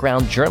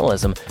 boots-on-the-ground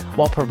journalism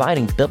while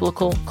providing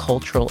biblical,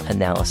 cultural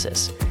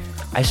analysis.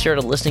 I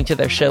started listening to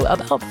their show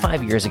about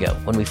 5 years ago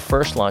when we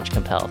first launched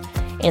Compelled,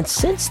 And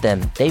since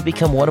then, they've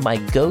become one of my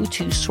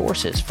go-to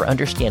sources for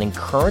understanding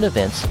current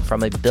events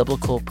from a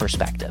biblical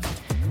perspective.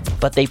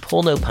 But they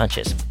pull no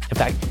punches. In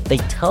fact, they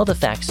tell the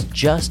facts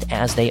just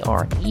as they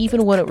are,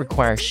 even when it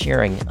requires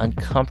sharing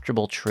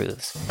uncomfortable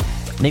truths.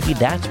 Maybe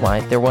that's why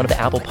they're one of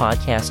Apple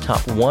Podcasts'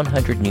 top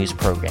 100 news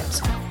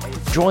programs.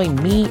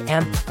 Join me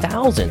and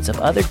thousands of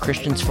other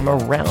Christians from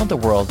around the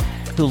world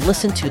who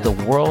listen to The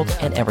World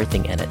and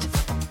Everything in It.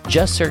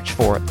 Just search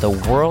for The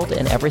World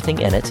and Everything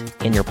in It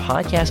in your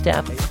podcast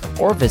app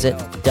or visit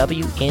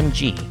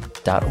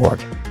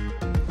WNG.org.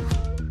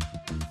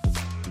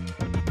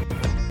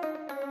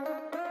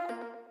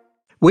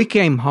 We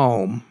came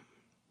home,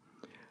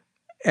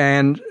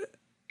 and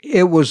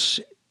it was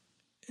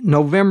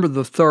November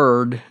the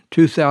 3rd,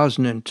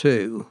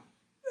 2002.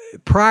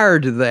 Prior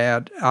to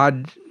that,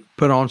 I'd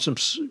put on some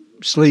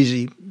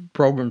sleazy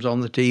programs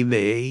on the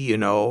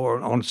TV,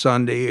 or on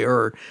Sunday,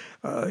 or,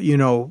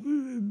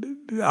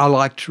 I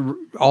liked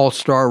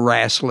all-star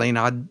wrestling.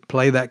 I'd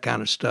play that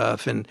kind of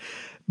stuff.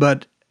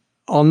 But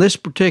on this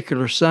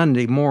particular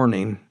Sunday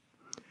morning,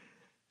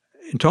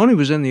 and Tony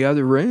was in the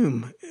other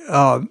room,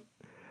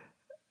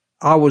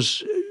 I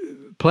was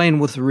playing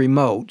with the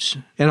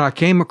remotes, and I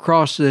came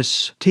across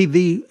this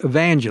TV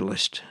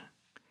evangelist.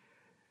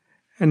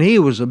 And he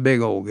was a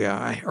big old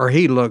guy, or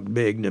he looked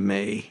big to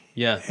me.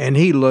 Yeah. And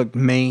he looked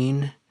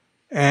mean.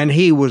 And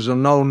he was a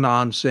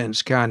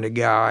no-nonsense kind of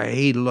guy.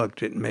 He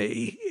looked at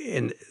me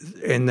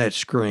in that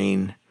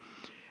screen,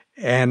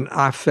 and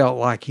I felt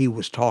like he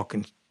was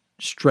talking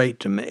straight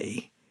to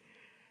me.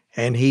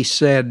 And he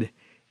said,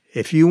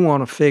 if you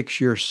want to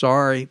fix your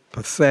sorry,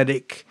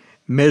 pathetic,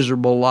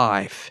 miserable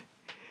life,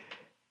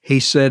 he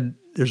said,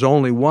 there's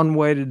only one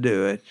way to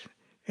do it,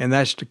 and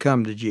that's to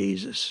come to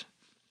Jesus.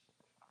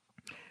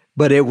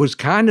 But it was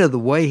kind of the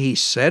way he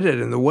said it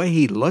and the way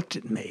he looked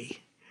at me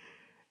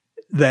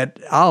that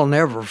I'll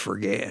never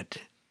forget.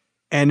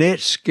 And it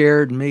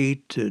scared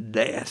me to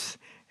death.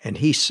 And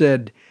he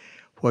said,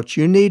 what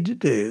you need to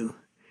do,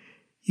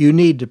 you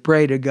need to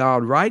pray to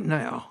God right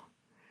now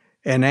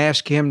and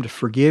ask him to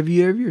forgive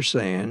you of your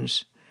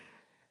sins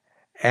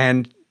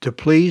and to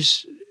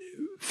please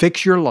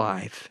fix your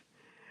life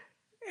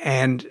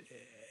and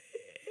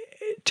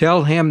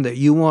tell him that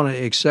you want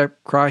to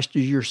accept Christ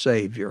as your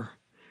Savior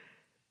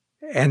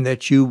and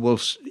that you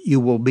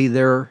will be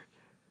there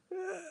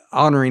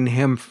honoring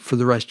him for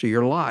the rest of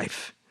your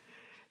life.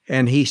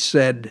 And he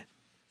said,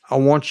 I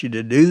want you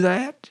to do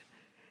that.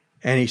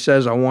 And he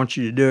says, I want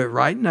you to do it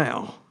right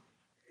now.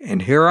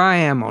 And here I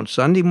am on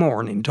Sunday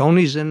morning.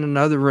 Tony's in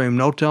another room,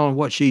 no telling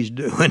what she's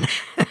doing.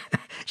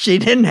 She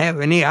didn't have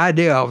any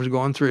idea I was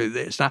going through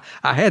this. I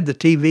had the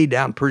TV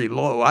down pretty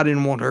low. I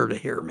didn't want her to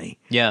hear me.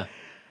 Yeah.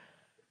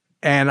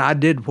 And I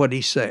did what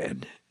he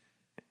said.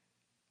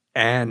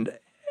 And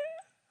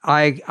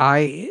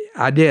I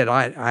did.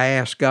 I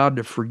asked God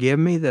to forgive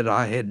me that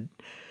I had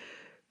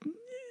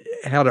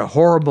a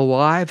horrible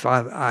life.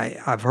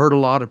 I've hurt a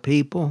lot of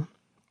people,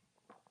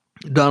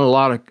 done a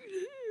lot of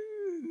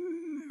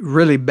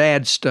really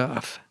bad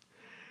stuff,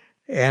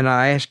 and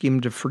I asked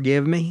him to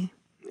forgive me,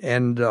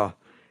 and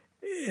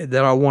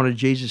that I wanted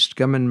Jesus to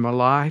come in my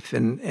life,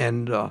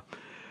 and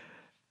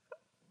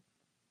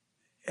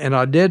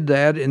I did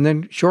that. And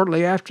then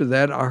shortly after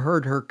that, I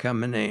heard her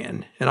coming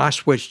in, and I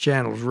switched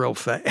channels real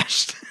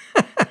fast.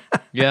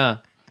 Yeah.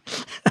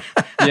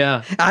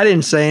 Yeah. I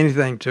didn't say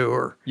anything to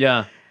her.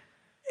 Yeah.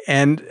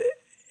 And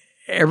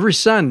every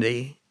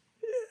Sunday,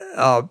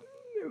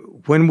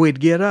 when we'd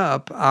get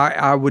up,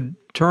 I would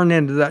turn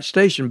into that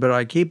station, but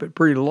I'd keep it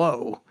pretty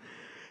low.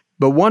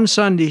 But one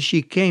Sunday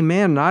she came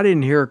in, and I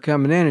didn't hear her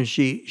coming in, and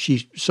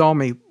she saw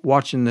me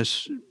watching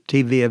this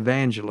TV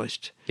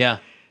evangelist. Yeah.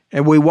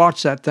 And we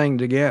watched that thing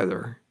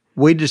together.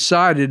 We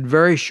decided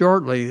very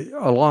shortly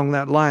along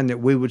that line that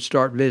we would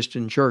start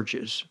visiting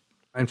churches.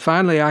 And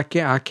finally, I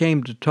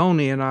came to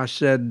Tony and I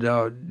said,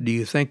 do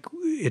you think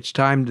it's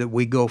time that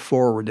we go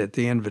forward at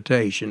the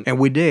invitation? And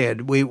we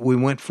did. We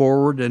went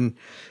forward, and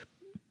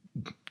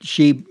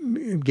she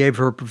gave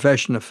her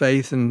profession of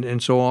faith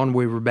and so on.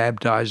 We were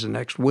baptized the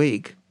next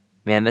week.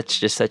 Man, that's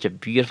just such a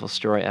beautiful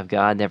story of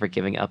God never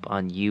giving up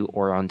on you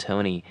or on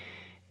Tony.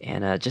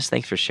 And just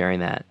thanks for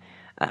sharing that.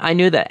 I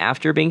knew that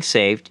after being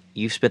saved,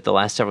 you've spent the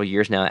last several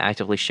years now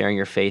actively sharing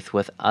your faith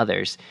with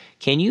others.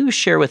 Can you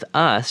share with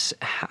us,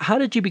 how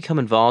did you become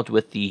involved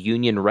with the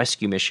Union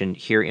Rescue Mission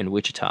here in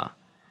Wichita?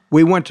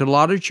 We went to a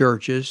lot of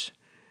churches.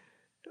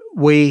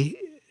 We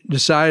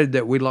decided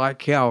that we liked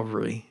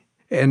Calvary.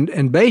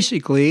 And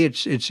basically,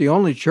 it's the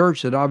only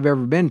church that I've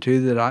ever been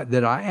to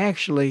that I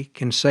actually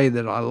can say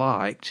that I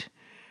liked,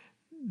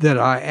 that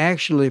I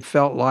actually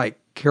felt like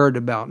cared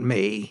about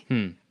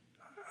me.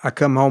 I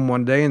come home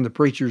one day and the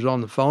preacher's on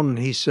the phone, and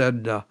he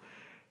said,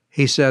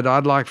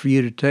 I'd like for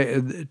you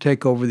to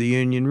take over the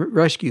Union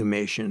Rescue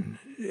Mission.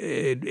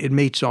 It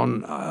meets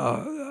on the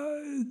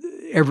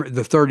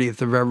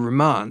 30th of every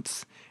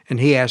month, and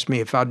he asked me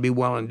if I'd be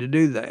willing to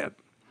do that.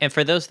 And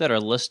for those that are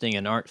listening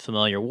and aren't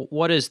familiar,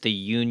 what is the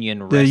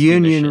Union Rescue Mission?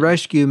 The Union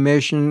Rescue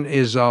Mission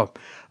is a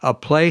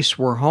place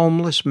where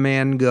homeless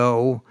men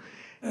go,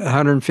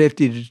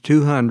 150 to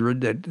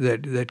 200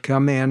 that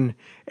come in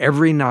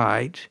every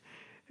night,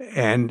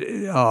 and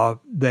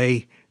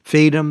they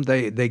feed them.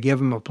 They give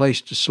them a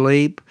place to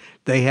sleep.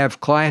 They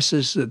have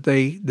classes that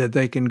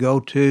they can go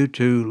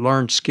to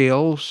learn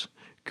skills,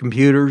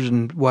 computers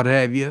and what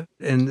have you.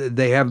 And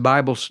they have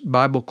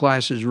Bible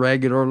classes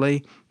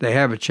regularly. They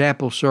have a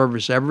chapel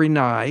service every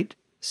night.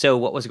 So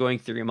what was going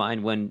through your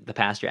mind when the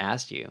pastor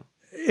asked you?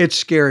 It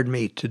scared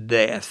me to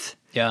death.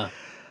 Yeah.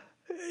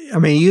 I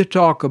mean, you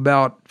talk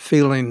about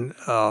feeling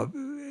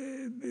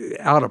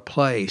out of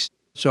place.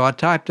 So I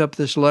typed up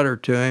this letter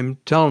to him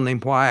telling him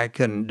why I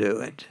couldn't do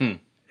it.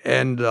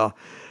 And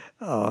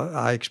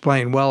I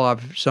explained, well,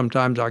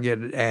 sometimes I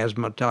get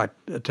asthma type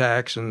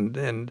attacks,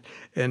 and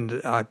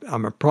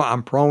I'm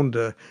prone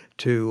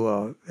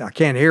to I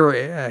can't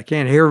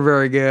hear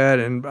very good,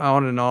 and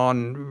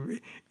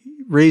on.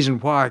 Reason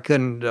why I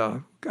couldn't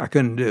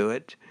do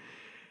it.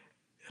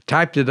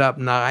 Typed it up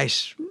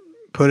nice,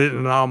 put it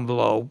in an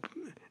envelope.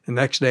 The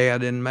next day I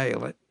didn't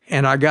mail it.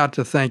 And I got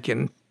to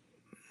thinking,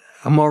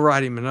 I'm going to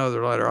write him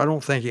another letter. I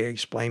don't think he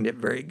explained it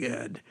very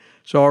good.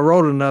 So I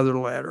wrote another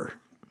letter.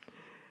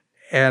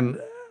 And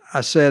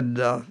I said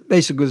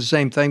basically the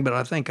same thing, but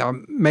I think I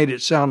made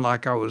it sound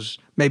like I was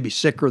maybe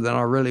sicker than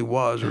I really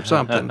was or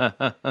something.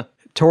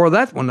 Tore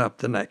that one up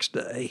the next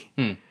day.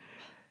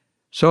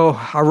 So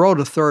I wrote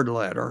a third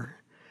letter,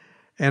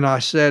 and I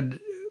said,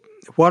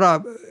 what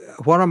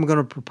I'm going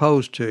to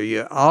propose to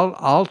you,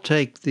 I'll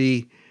take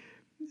the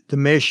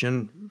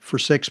mission for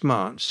 6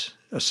 months,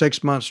 a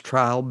 6 months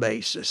trial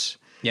basis.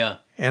 Yeah.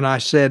 And I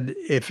said,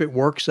 if it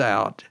works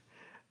out,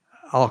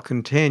 I'll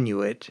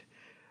continue it.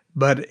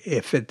 But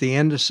if at the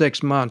end of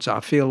 6 months I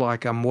feel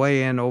like I'm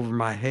way in over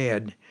my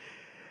head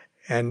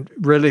and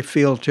really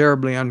feel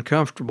terribly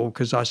uncomfortable,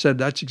 because I said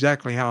that's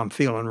exactly how I'm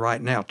feeling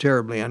right now,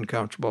 terribly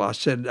uncomfortable. I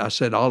said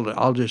I'll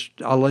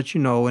let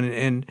you know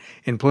in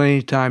plenty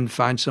of time to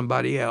find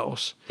somebody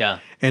else. Yeah.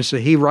 And so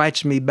he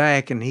writes me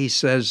back and he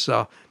says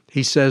I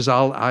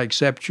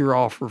accept your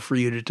offer for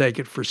you to take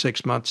it for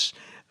 6 months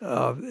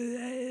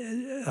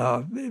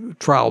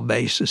trial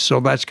basis. So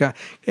that's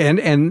and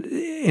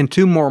in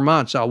 2 more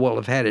months I will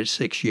have had it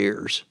 6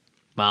 years.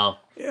 Wow.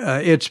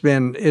 It's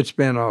been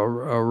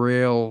a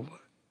real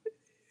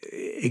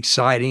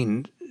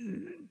exciting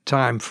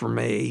time for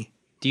me.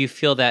 Do you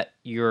feel that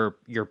your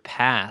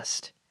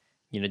past,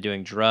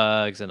 doing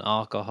drugs and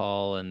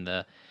alcohol and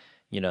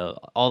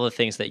all the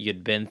things that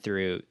you'd been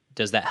through,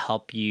 does that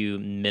help you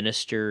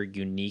minister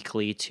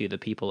uniquely to the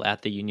people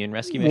at the Union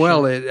Rescue Mission?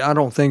 Well, I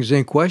don't think there's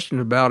any question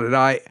about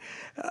it.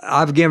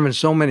 I've given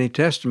so many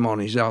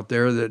testimonies out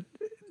there that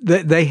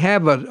they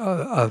have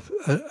a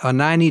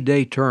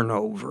 90-day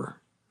turnover.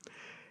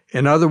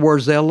 In other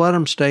words, they'll let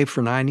them stay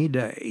for 90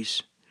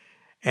 days.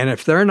 And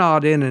if they're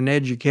not in an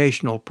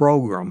educational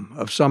program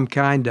of some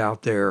kind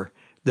out there,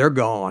 they're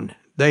gone.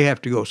 They have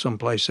to go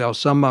someplace else.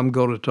 Some of them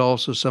go to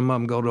Tulsa, some of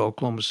them go to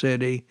Oklahoma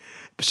City.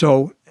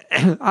 So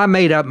I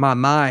made up my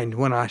mind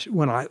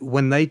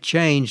when they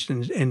changed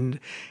and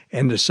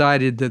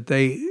decided that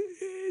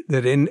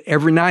in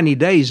every 90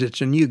 days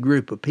it's a new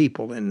group of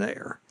people in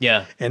there.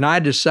 Yeah. And I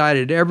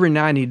decided every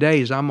 90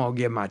 days I'm going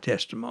to give my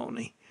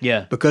testimony.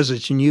 Yeah. Because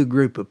it's a new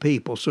group of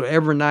people. So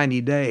every 90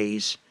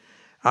 days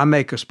I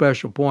make a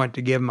special point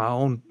to give my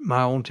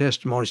own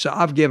testimony. So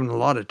I've given a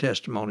lot of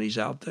testimonies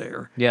out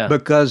there. Yeah.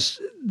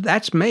 Because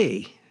that's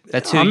me.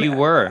 That's who you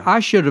were. I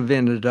should have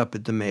ended up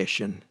at the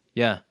mission.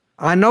 Yeah.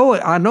 I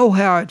know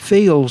how it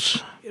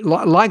feels.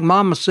 Like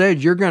Mama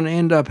said, you're going to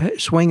end up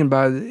swinging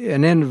by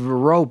an end of a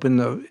rope in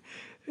the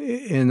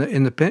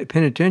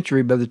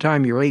penitentiary by the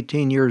time you're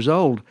 18 years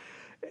old.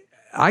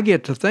 I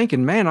get to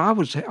thinking, man, I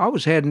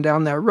was heading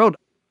down that road.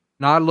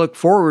 And I look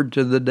forward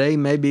to the day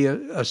maybe a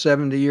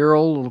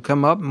 70-year-old will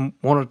come up and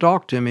want to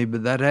talk to me,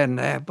 but that hadn't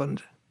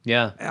happened.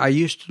 Yeah. I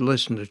used to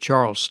listen to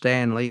Charles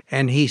Stanley,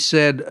 and he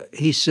said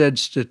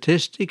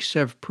statistics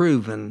have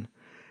proven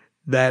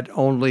that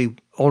only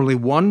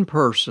one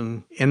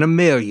person in a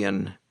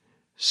million,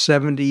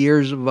 70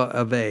 years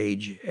of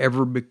age,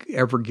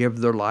 ever give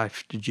their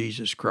life to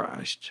Jesus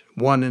Christ.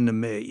 1 in a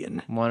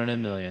million. 1 in a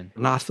million.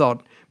 And I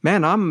thought,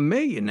 man, I'm a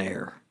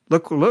millionaire.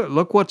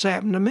 Look what's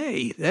happened to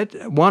me.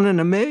 That 1 in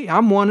a million.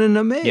 I'm 1 in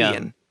a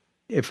million.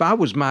 Yeah. If I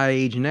was my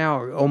age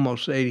now,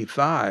 almost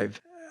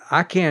 85,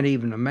 I can't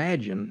even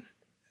imagine.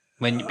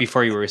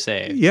 Before you were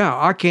saved. Yeah,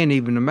 I can't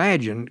even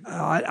imagine.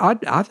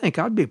 I think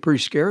I'd be pretty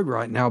scared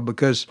right now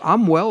because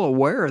I'm well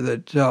aware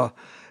that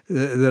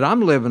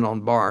I'm living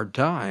on borrowed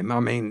time. I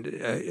mean,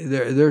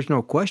 there's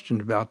no question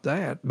about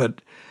that.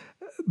 But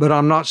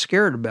I'm not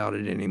scared about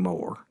it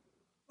anymore.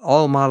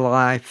 All my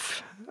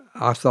life,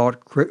 I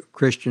thought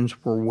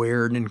Christians were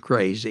weird and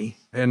crazy,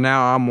 and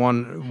now I'm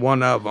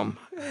one of them,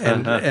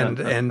 and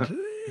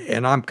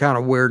I'm kind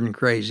of weird and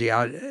crazy.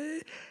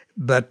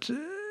 But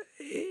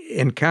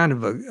in kind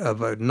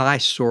of a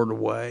nice sort of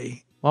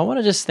way. Well, I want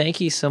to just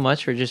thank you so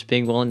much for just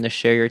being willing to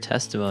share your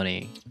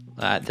testimony.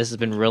 This has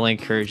been really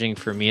encouraging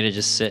for me to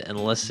just sit and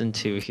listen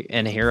to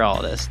and hear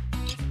all this.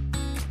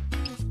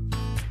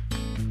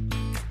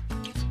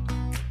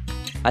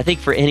 I think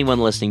for anyone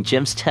listening,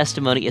 Jim's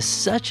testimony is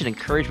such an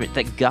encouragement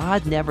that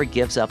God never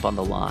gives up on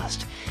the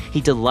lost. He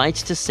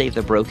delights to save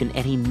the broken,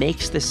 and he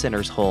makes the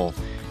sinners whole.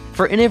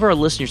 For any of our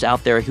listeners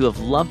out there who have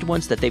loved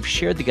ones that they've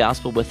shared the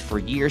gospel with for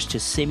years to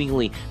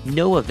seemingly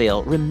no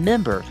avail,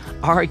 remember,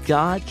 our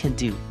God can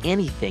do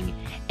anything,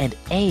 and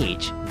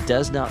age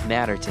does not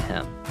matter to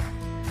him.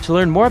 To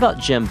learn more about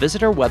Jim,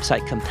 visit our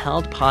website,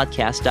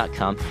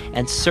 compelledpodcast.com,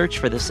 and search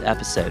for this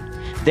episode.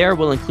 There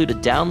we'll include a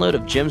download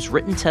of Jim's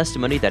written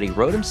testimony that he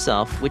wrote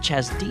himself, which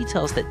has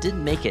details that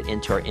didn't make it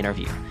into our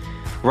interview.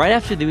 Right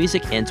after the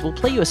music ends, we'll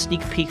play you a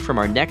sneak peek from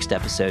our next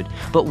episode,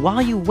 but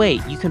while you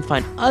wait, you can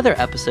find other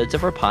episodes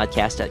of our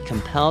podcast at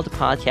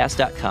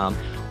compelledpodcast.com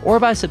or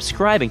by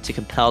subscribing to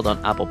Compelled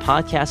on Apple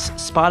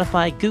Podcasts,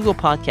 Spotify, Google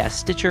Podcasts,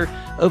 Stitcher,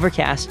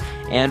 Overcast,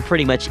 and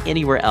pretty much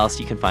anywhere else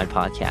you can find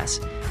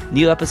podcasts.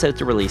 New episodes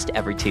are released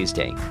every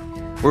Tuesday.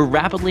 We're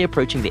rapidly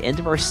approaching the end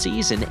of our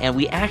season, and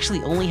we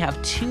actually only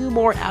have 2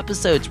 more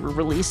episodes we're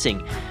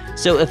releasing.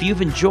 So if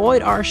you've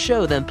enjoyed our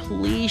show, then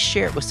please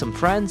share it with some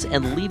friends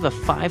and leave a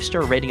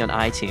 5-star rating on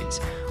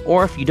iTunes.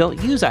 Or if you don't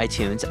use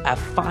iTunes, a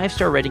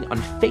 5-star rating on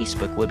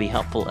Facebook would be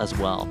helpful as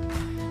well.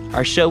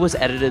 Our show was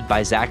edited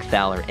by Zach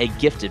Fowler, a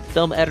gifted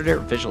film editor,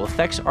 visual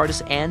effects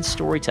artist, and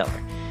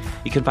storyteller.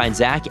 You can find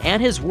Zach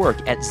and his work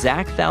at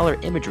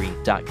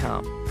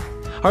zachfowlerimagery.com.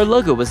 Our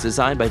logo was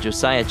designed by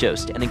Josiah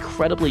Jost, an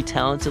incredibly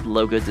talented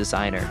logo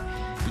designer.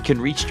 You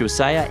can reach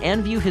Josiah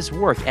and view his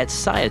work at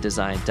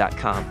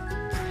siadesign.com.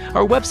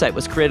 Our website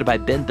was created by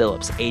Ben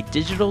Billups, a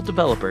digital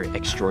developer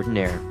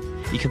extraordinaire.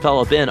 You can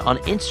follow Ben on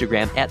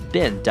Instagram at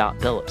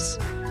ben.billups.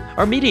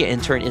 Our media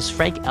intern is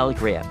Frank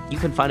Allegria. You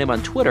can find him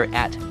on Twitter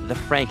at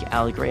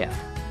 @TheFrankAllegria.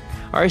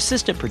 Our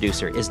assistant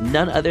producer is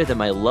none other than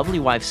my lovely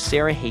wife,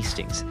 Sarah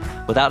Hastings.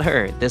 Without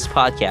her, this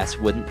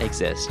podcast wouldn't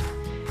exist.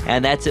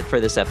 And that's it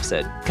for this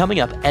episode. Coming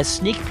up, a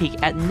sneak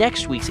peek at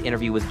next week's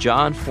interview with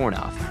John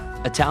Fornoff,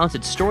 a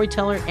talented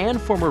storyteller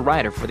and former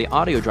writer for the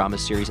audio drama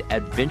series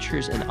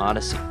Adventures in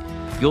Odyssey.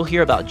 You'll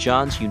hear about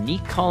John's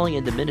unique calling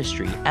into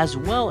ministry, as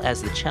well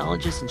as the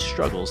challenges and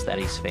struggles that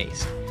he's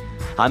faced.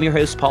 I'm your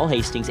host, Paul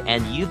Hastings,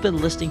 and you've been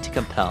listening to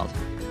Compelled.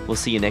 We'll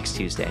see you next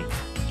Tuesday.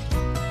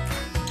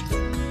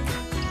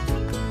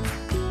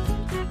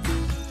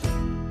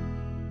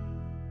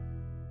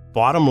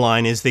 Bottom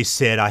line is they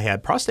said I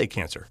had prostate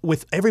cancer.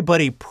 With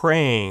everybody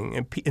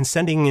praying and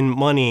sending in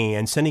money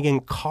and sending in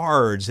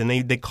cards, and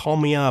they'd call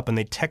me up and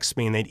they'd text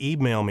me and they'd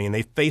email me and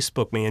they'd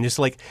Facebook me, and just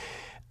like,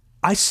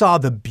 I saw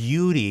the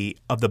beauty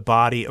of the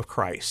body of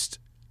Christ.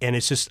 And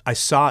it's just, I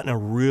saw it in a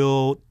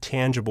real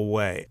tangible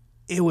way.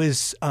 It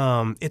was,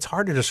 it's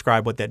hard to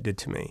describe what that did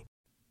to me.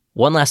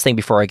 One last thing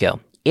before I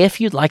go.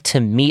 If you'd like to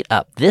meet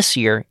up this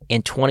year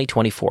in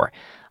 2024,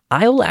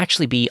 I will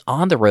actually be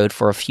on the road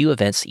for a few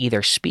events,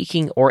 either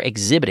speaking or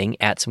exhibiting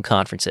at some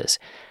conferences.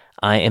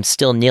 I am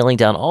still nailing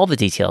down all the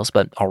details,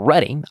 but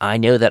already I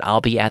know that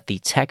I'll be at the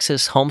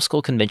Texas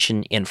Homeschool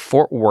Convention in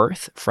Fort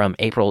Worth from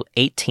April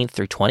 18th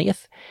through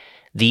 20th,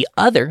 the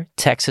other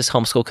Texas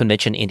Homeschool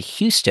Convention in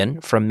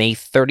Houston from May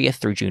 30th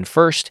through June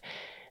 1st,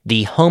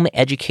 the Home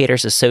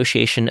Educators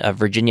Association of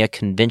Virginia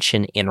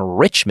Convention in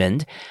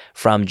Richmond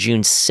from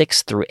June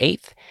 6th through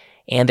 8th,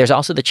 and there's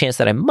also the chance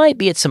that I might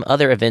be at some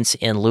other events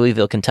in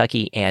Louisville,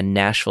 Kentucky, and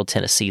Nashville,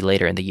 Tennessee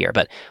later in the year,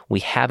 but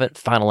we haven't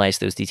finalized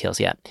those details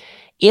yet.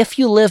 If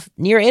you live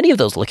near any of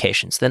those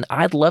locations, then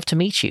I'd love to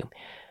meet you.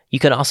 You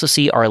can also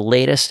see our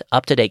latest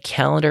up-to-date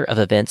calendar of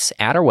events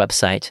at our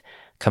website,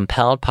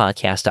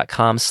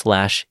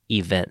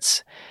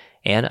 compelledpodcast.com/events.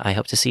 And I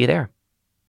hope to see you there.